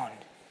sound.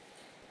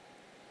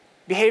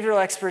 Behavioral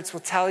experts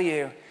will tell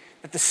you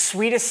that the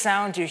sweetest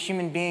sound to a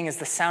human being is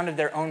the sound of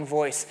their own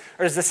voice,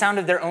 or is the sound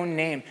of their own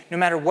name, no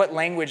matter what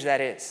language that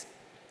is.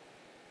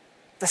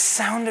 The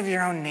sound of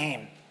your own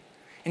name.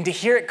 and to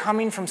hear it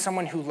coming from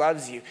someone who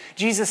loves you.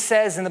 Jesus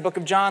says in the book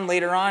of John,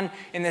 later on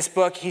in this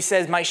book, he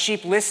says, my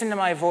sheep listen to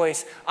my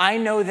voice. I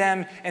know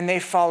them and they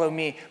follow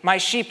me. My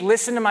sheep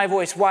listen to my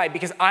voice. Why?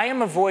 Because I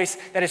am a voice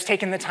that has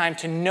taken the time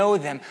to know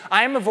them.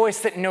 I am a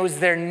voice that knows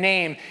their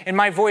name, and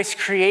my voice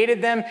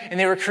created them, and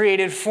they were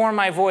created for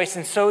my voice,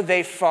 and so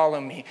they follow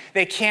me.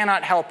 They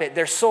cannot help it.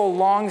 Their soul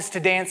longs to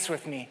dance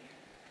with me.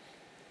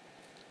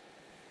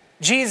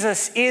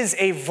 Jesus is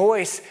a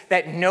voice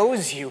that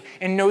knows you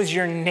and knows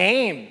your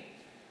name.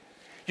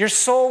 Your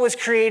soul was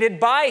created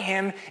by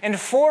him and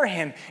for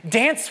him.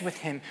 Dance with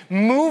him,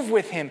 move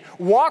with him,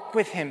 walk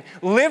with him,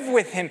 live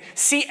with him.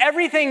 See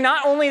everything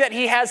not only that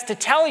he has to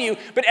tell you,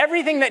 but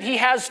everything that he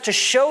has to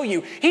show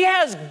you. He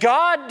has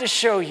God to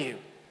show you.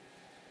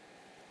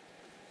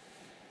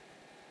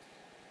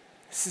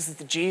 This is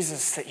the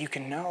Jesus that you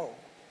can know.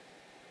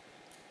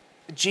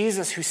 The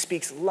Jesus who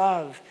speaks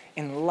love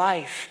and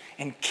life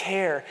and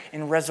care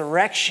and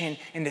resurrection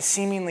into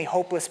seemingly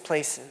hopeless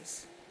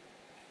places.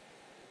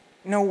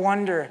 No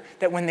wonder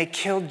that when they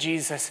killed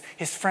Jesus,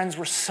 his friends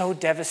were so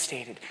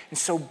devastated and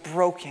so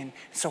broken,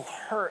 so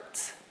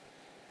hurt,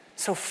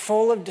 so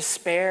full of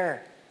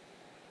despair,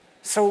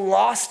 so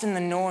lost in the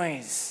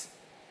noise.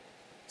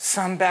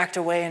 Some backed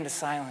away into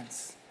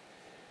silence.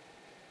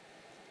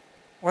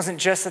 It wasn't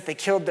just that they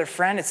killed their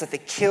friend, it's that they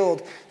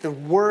killed the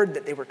word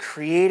that they were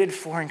created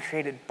for and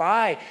created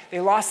by. They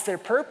lost their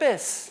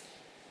purpose.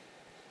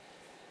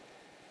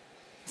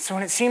 So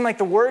when it seemed like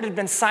the word had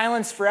been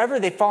silenced forever,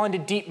 they fall into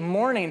deep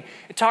mourning.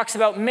 It talks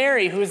about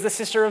Mary, who is the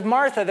sister of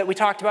Martha that we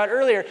talked about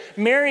earlier.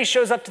 Mary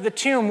shows up to the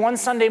tomb one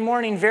Sunday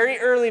morning very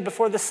early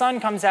before the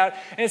sun comes out.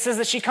 And it says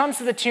that she comes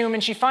to the tomb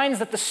and she finds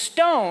that the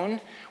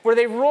stone where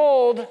they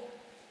rolled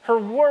her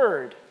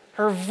word,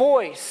 her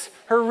voice,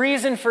 her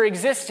reason for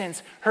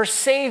existence, her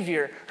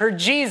Savior, her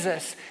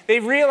Jesus, she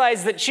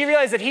realized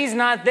that he's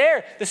not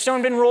there. The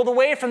stone had been rolled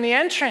away from the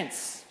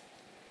entrance.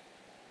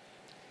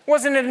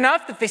 Wasn't it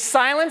enough that they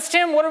silenced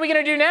him? What are we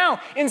going to do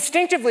now?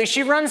 Instinctively,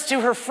 she runs to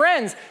her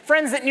friends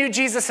that knew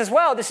Jesus as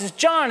well. This is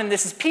John and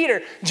this is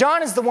Peter.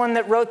 John is the one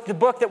that wrote the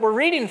book that we're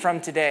reading from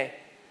today,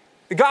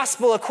 the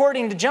Gospel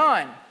according to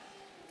John.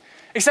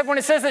 Except when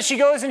it says that she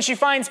goes and she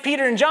finds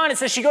Peter and John, it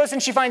says she goes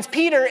and she finds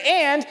Peter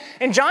and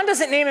John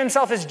doesn't name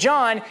himself as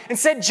John.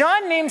 Instead,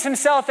 John names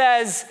himself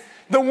as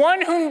the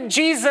one whom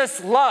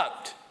Jesus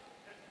loved.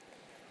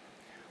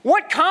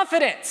 What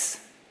confidence!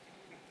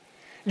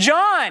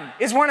 John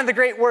is one of the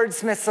great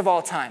wordsmiths of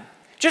all time.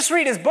 Just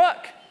read his book.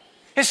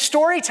 His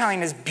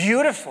storytelling is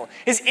beautiful.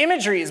 His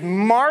imagery is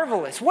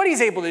marvelous. What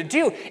he's able to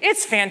do,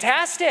 it's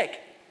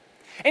fantastic.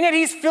 And yet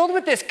he's filled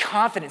with this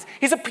confidence.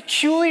 He's a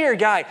peculiar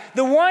guy,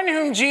 the one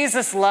whom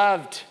Jesus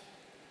loved.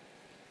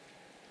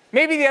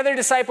 Maybe the other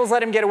disciples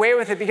let him get away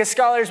with it because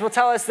scholars will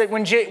tell us that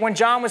when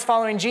John was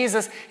following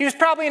Jesus, he was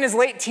probably in his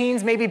late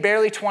teens, maybe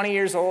barely 20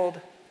 years old.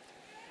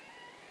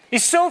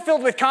 He's so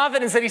filled with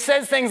confidence that he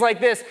says things like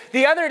this.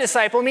 The other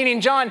disciple,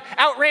 meaning John,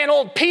 outran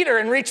old Peter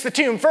and reached the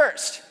tomb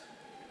first.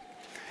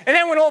 And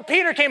then when old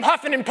Peter came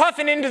huffing and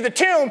puffing into the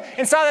tomb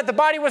and saw that the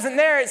body wasn't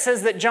there, it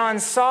says that John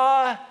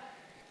saw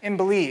and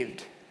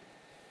believed.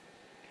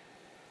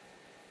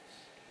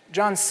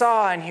 John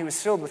saw and he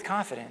was filled with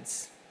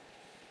confidence.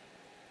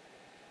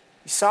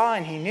 He saw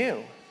and he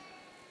knew.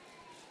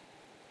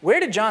 Where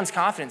did John's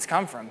confidence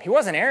come from? He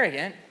wasn't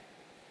arrogant.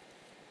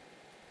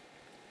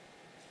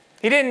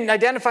 He didn't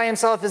identify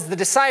himself as the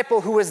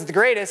disciple who was the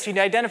greatest. He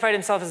identified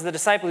himself as the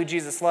disciple who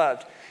Jesus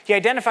loved. He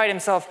identified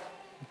himself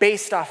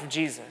based off of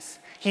Jesus.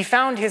 He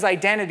found his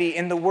identity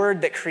in the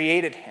word that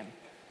created him.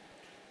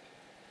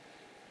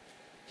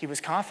 He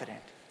was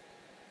confident.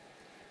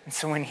 And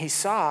so when he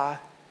saw,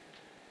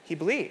 he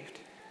believed.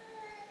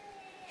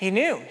 He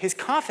knew. His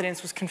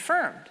confidence was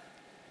confirmed.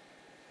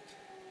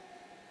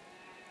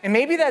 And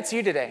maybe that's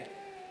you today.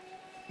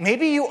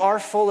 Maybe you are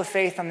full of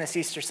faith on this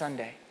Easter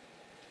Sunday.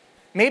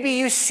 Maybe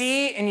you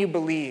see and you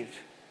believe.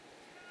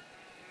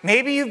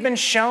 Maybe you've been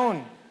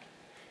shown.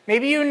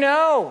 Maybe you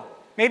know.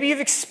 Maybe you've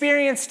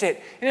experienced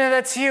it. And if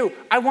that's you,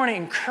 I want to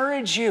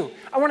encourage you.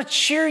 I want to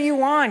cheer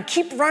you on.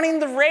 Keep running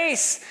the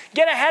race.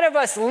 Get ahead of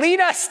us. Lead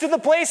us to the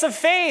place of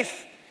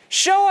faith.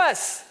 Show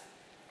us.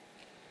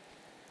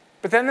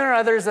 But then there are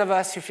others of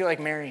us who feel like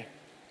Mary.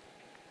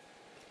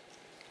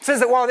 It says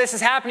that while this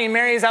is happening,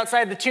 Mary is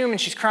outside the tomb and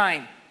she's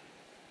crying.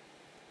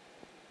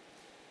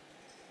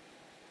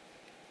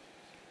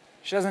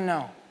 She doesn't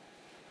know.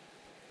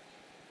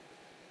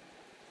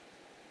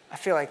 I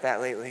feel like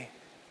that lately.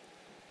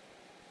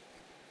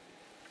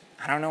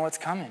 I don't know what's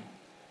coming.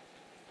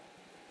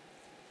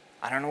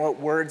 I don't know what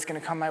word's going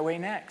to come my way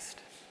next.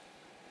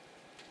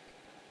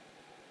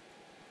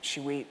 She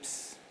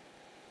weeps.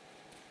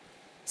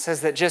 It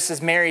says that just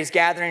as Mary's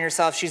gathering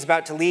herself, she's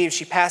about to leave,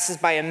 she passes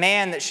by a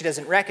man that she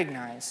doesn't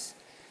recognize.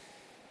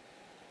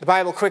 The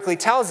Bible quickly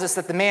tells us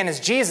that the man is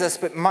Jesus,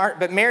 but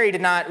Mary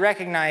did not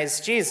recognize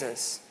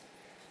Jesus.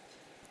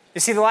 You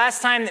see, the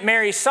last time that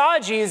Mary saw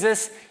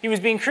Jesus, he was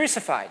being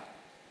crucified.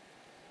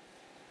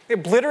 They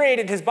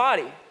obliterated his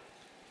body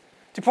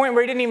to the point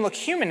where he didn't even look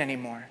human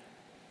anymore.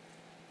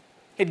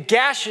 He had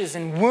gashes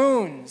and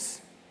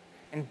wounds.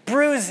 and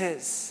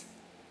bruises,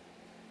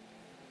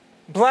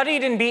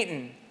 bloodied and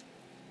beaten.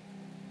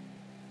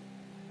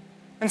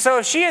 And so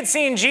if she had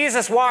seen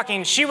Jesus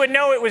walking, she would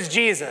know it was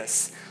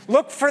Jesus.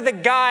 Look for the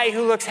guy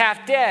who looks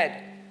half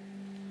dead.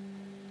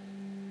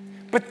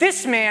 But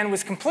this man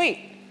was complete.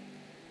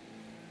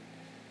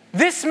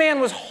 This man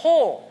was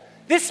whole.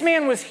 This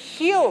man was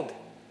healed.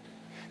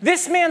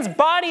 This man's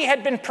body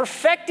had been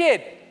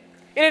perfected.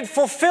 It had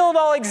fulfilled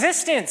all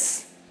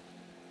existence.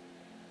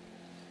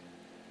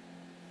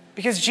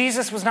 Because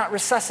Jesus was not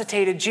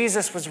resuscitated,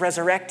 Jesus was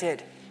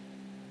resurrected.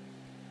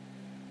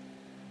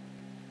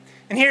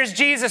 And here's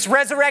Jesus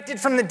resurrected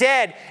from the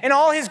dead in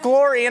all his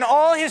glory and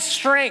all his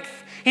strength.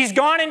 He's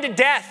gone into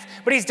death,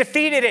 but he's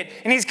defeated it.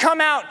 And he's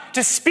come out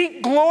to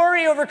speak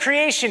glory over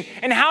creation.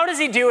 And how does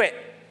he do it?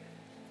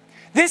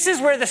 This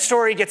is where the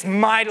story gets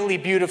mightily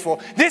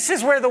beautiful. This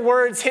is where the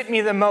words hit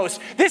me the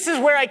most. This is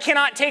where I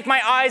cannot take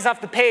my eyes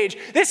off the page.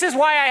 This is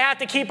why I have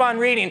to keep on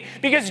reading.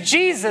 Because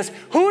Jesus,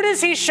 who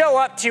does he show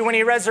up to when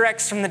he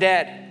resurrects from the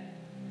dead?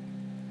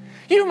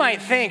 You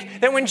might think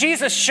that when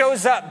Jesus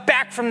shows up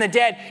back from the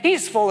dead,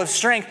 he's full of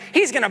strength.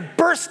 He's going to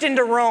burst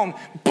into Rome,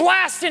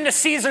 blast into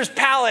Caesar's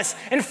palace,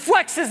 and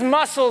flex his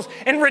muscles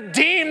and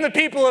redeem the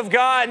people of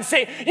God and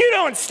say, you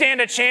don't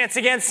stand a chance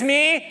against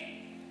me.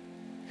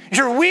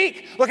 You're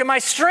weak. Look at my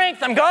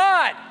strength. I'm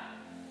God.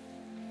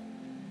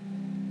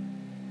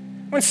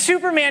 When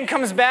Superman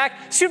comes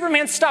back,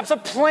 Superman stops a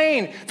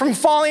plane from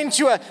falling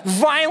to a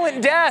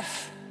violent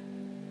death.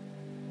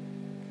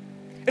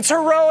 It's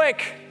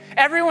heroic.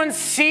 Everyone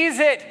sees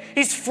it.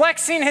 He's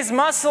flexing his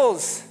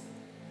muscles.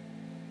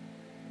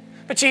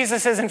 But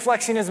Jesus isn't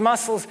flexing his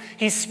muscles.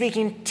 He's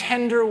speaking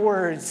tender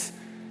words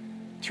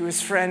to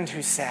his friend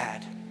who's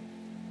sad.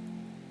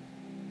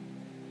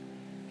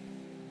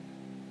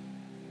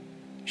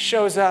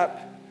 Shows up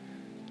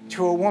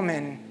to a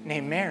woman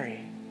named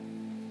Mary.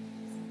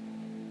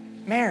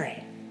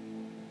 Mary.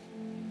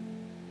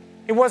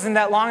 It wasn't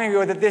that long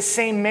ago that this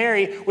same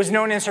Mary was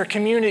known in her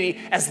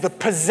community as the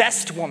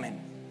possessed woman.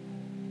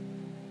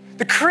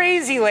 The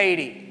crazy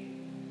lady.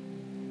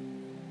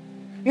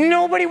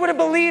 Nobody would have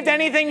believed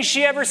anything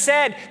she ever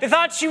said. They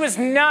thought she was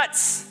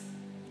nuts.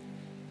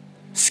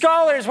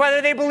 Scholars,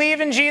 whether they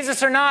believe in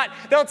Jesus or not,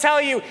 they'll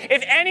tell you,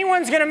 if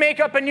anyone's going to make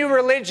up a new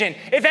religion,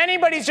 if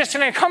anybody's just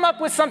going to come up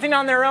with something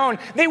on their own,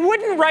 they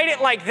wouldn't write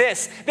it like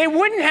this. They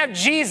wouldn't have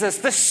Jesus,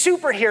 the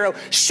superhero,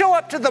 show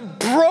up to the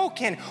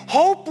broken,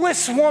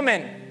 hopeless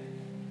woman.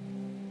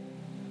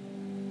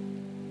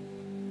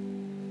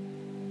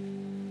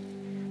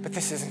 But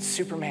this isn't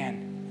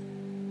Superman.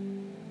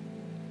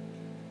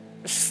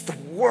 This is the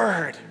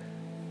Word.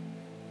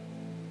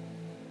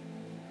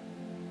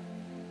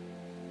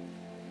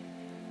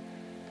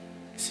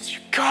 This is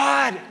your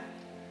God.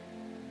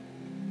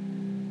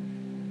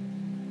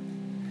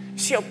 You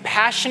see how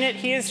passionate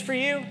he is for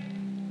you?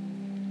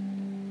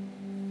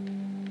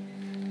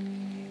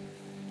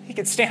 He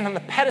could stand on the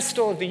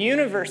pedestal of the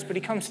universe, but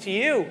he comes to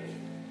you.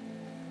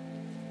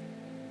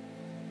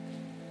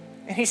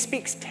 And he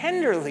speaks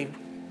tenderly,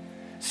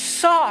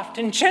 soft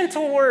and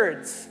gentle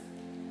words.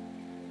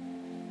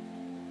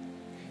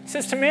 He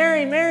says to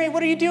Mary, Mary,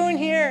 what are you doing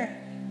here?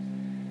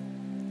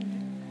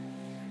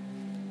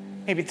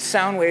 Maybe the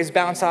sound waves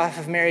bounce off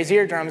of Mary's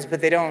eardrums,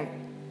 but they don't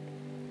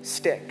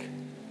stick.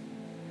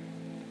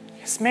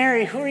 Yes,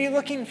 Mary, who are you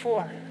looking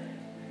for?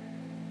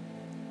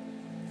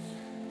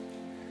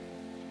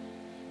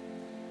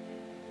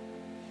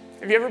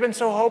 Have you ever been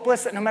so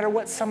hopeless that no matter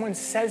what someone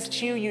says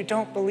to you, you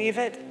don't believe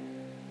it?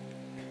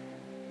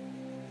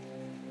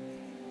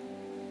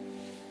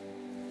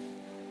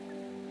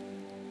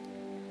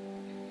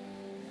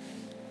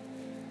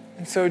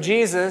 And so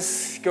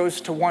Jesus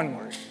goes to one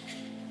word.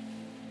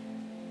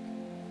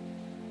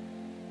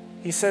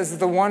 He says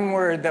the one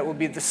word that will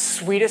be the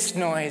sweetest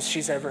noise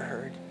she's ever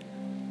heard.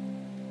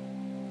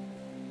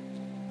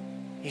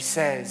 He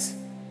says,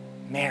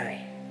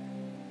 Mary.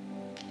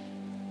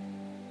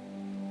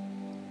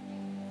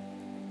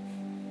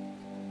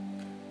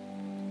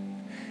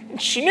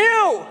 And she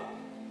knew.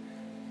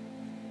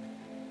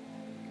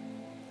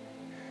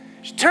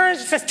 She turns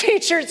and says,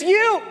 Teacher, it's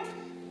you.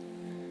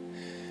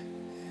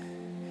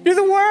 You're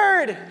the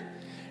Word.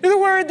 You're the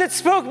Word that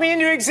spoke me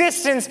into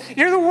existence.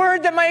 You're the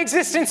Word that my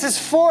existence is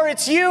for.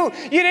 It's you.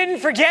 You didn't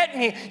forget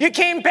me. You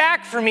came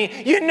back for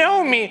me. You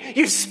know me.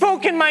 You've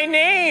spoken my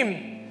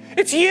name.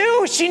 It's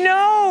you. She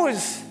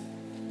knows.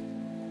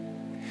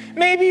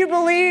 Maybe you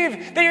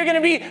believe that you're going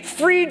to be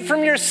freed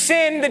from your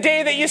sin the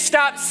day that you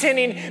stop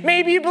sinning.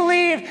 Maybe you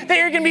believe that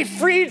you're going to be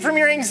freed from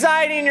your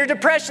anxiety and your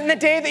depression the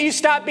day that you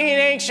stop being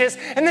anxious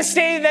and the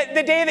day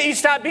that you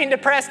stop being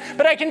depressed.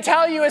 But I can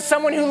tell you as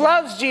someone who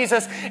loves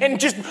Jesus and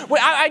just,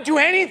 I do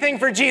anything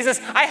for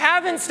Jesus, I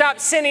haven't stopped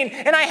sinning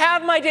and I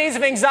have my days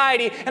of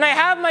anxiety and I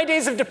have my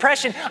days of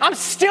depression. I'm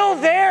still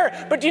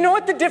there. But do you know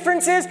what the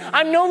difference is?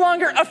 I'm no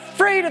longer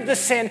afraid of the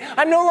sin.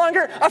 I'm no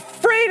longer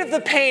afraid of the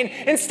pain.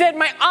 Instead,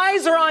 my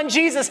eyes are on on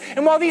Jesus.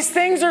 And while these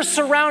things are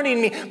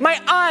surrounding me, my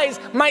eyes,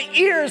 my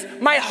ears,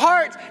 my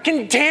heart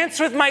can dance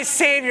with my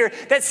Savior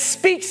that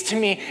speaks to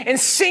me and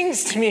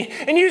sings to me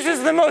and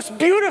uses the most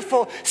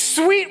beautiful,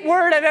 sweet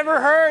word I've ever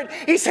heard.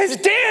 He says,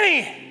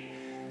 Danny,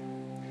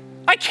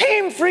 I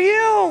came for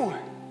you.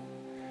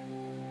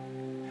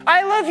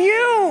 I love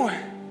you.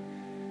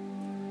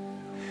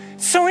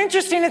 It's so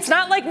interesting. It's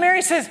not like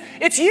Mary says,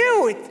 it's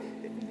you.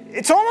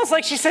 It's almost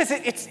like she says,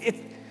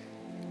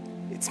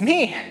 it's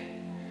me.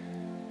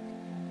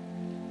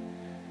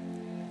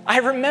 I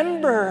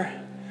remember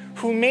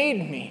who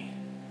made me.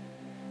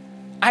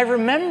 I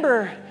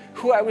remember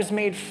who I was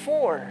made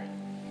for.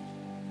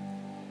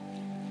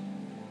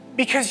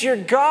 Because your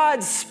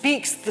God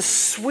speaks the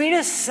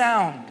sweetest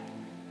sound,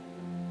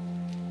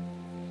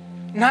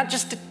 not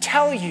just to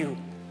tell you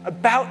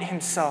about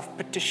himself,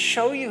 but to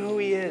show you who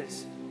he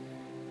is.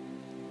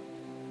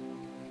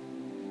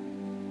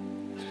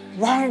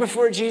 Long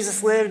before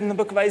Jesus lived, in the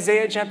book of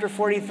Isaiah chapter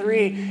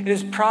 43, it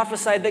is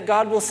prophesied that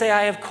God will say,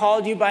 I have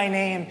called you by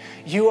name.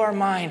 You are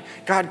mine.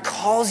 God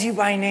calls you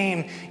by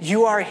name.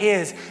 You are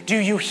his. Do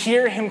you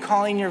hear him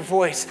calling your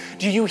voice?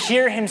 Do you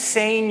hear him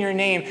saying your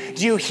name?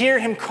 Do you hear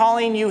him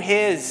calling you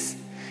his?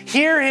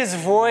 Hear his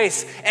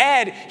voice,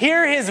 Ed.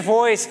 Hear his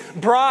voice,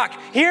 Brock.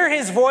 Hear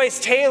his voice,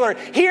 Taylor.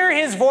 Hear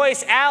his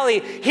voice, Allie.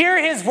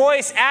 Hear his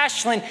voice,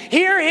 Ashlyn.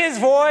 Hear his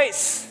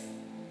voice.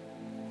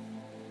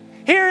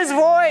 Hear his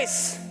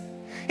voice.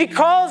 He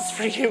calls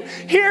for you.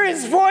 Hear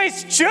his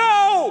voice,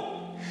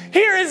 Joe.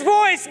 Hear his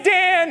voice,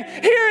 Dan.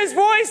 Hear his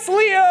voice,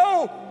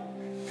 Leo.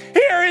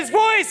 Hear his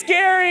voice,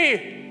 Gary.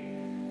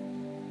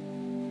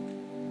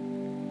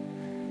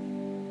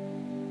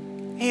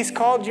 He's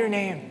called your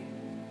name.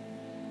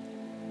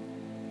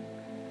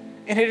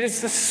 And it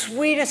is the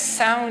sweetest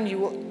sound you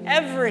will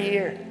ever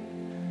hear.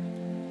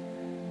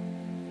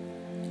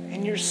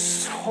 And your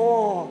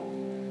soul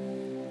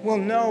will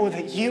know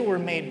that you were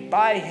made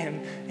by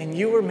him and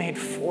you were made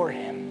for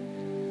him.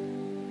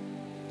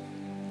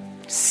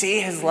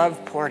 See his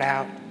love poured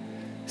out.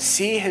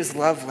 See his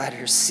love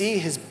letters. See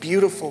his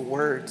beautiful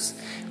words.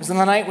 It was on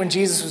the night when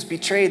Jesus was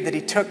betrayed that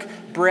he took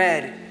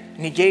bread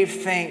and he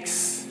gave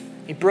thanks.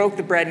 He broke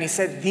the bread and he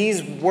said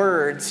these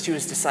words to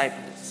his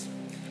disciples.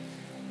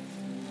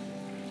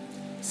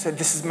 He said,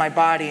 this is my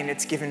body and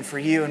it's given for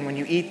you. And when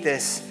you eat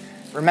this,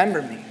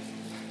 remember me.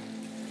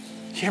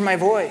 Hear my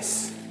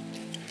voice.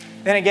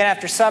 Then again,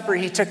 after supper,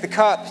 he took the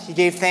cup. He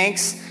gave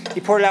thanks. He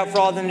poured it out for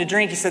all of them to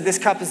drink. He said, this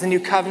cup is the new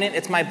covenant.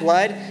 It's my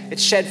blood.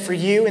 It's shed for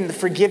you in the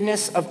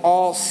forgiveness of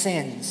all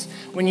sins.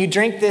 When you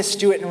drink this,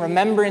 do it in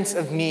remembrance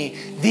of me.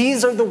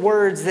 These are the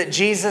words that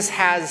Jesus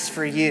has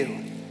for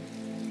you.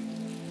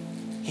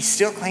 He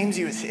still claims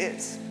you as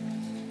his.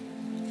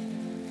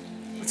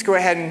 Let's go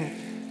ahead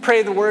and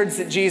pray the words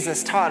that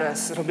Jesus taught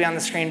us. It'll be on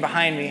the screen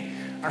behind me.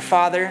 Our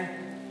Father,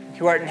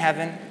 who art in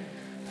heaven,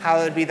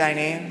 hallowed be thy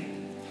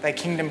name. Thy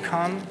kingdom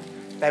come,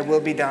 thy will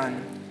be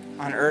done,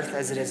 on earth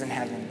as it is in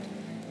heaven.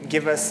 And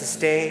give us this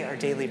day our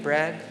daily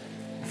bread,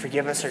 and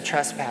forgive us our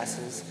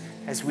trespasses,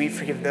 as we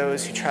forgive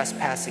those who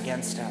trespass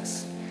against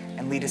us.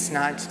 And lead us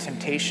not into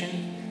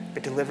temptation,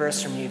 but deliver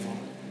us from evil.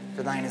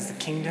 For thine is the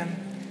kingdom,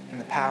 and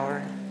the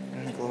power,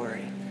 and the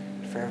glory,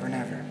 forever and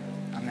ever.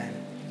 Amen.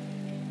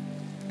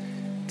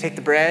 Take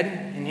the bread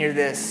and hear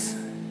this.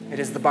 It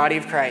is the body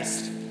of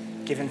Christ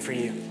given for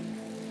you.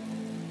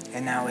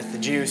 And now with the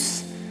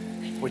juice,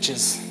 which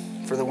is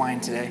for the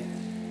wine today,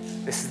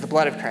 this is the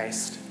blood of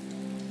Christ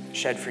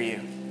shed for you.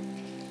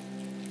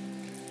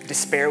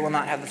 Despair will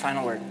not have the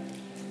final word.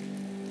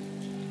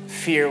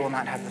 Fear will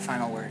not have the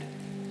final word.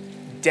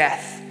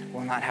 Death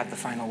will not have the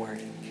final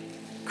word.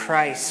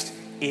 Christ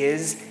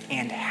is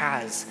and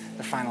has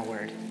the final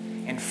word.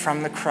 And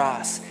from the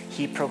cross,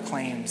 he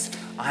proclaims,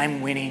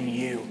 I'm winning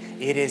you.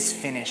 It is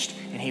finished.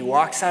 And he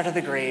walks out of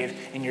the grave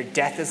and your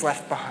death is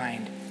left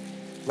behind.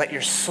 Let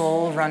your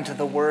soul run to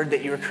the word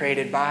that you were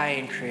created by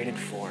and created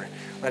for.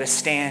 Let us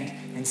stand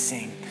and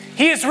sing.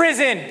 He is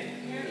risen.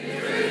 He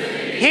is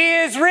risen. He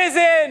is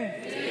risen.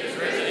 He is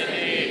risen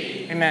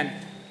indeed. Amen.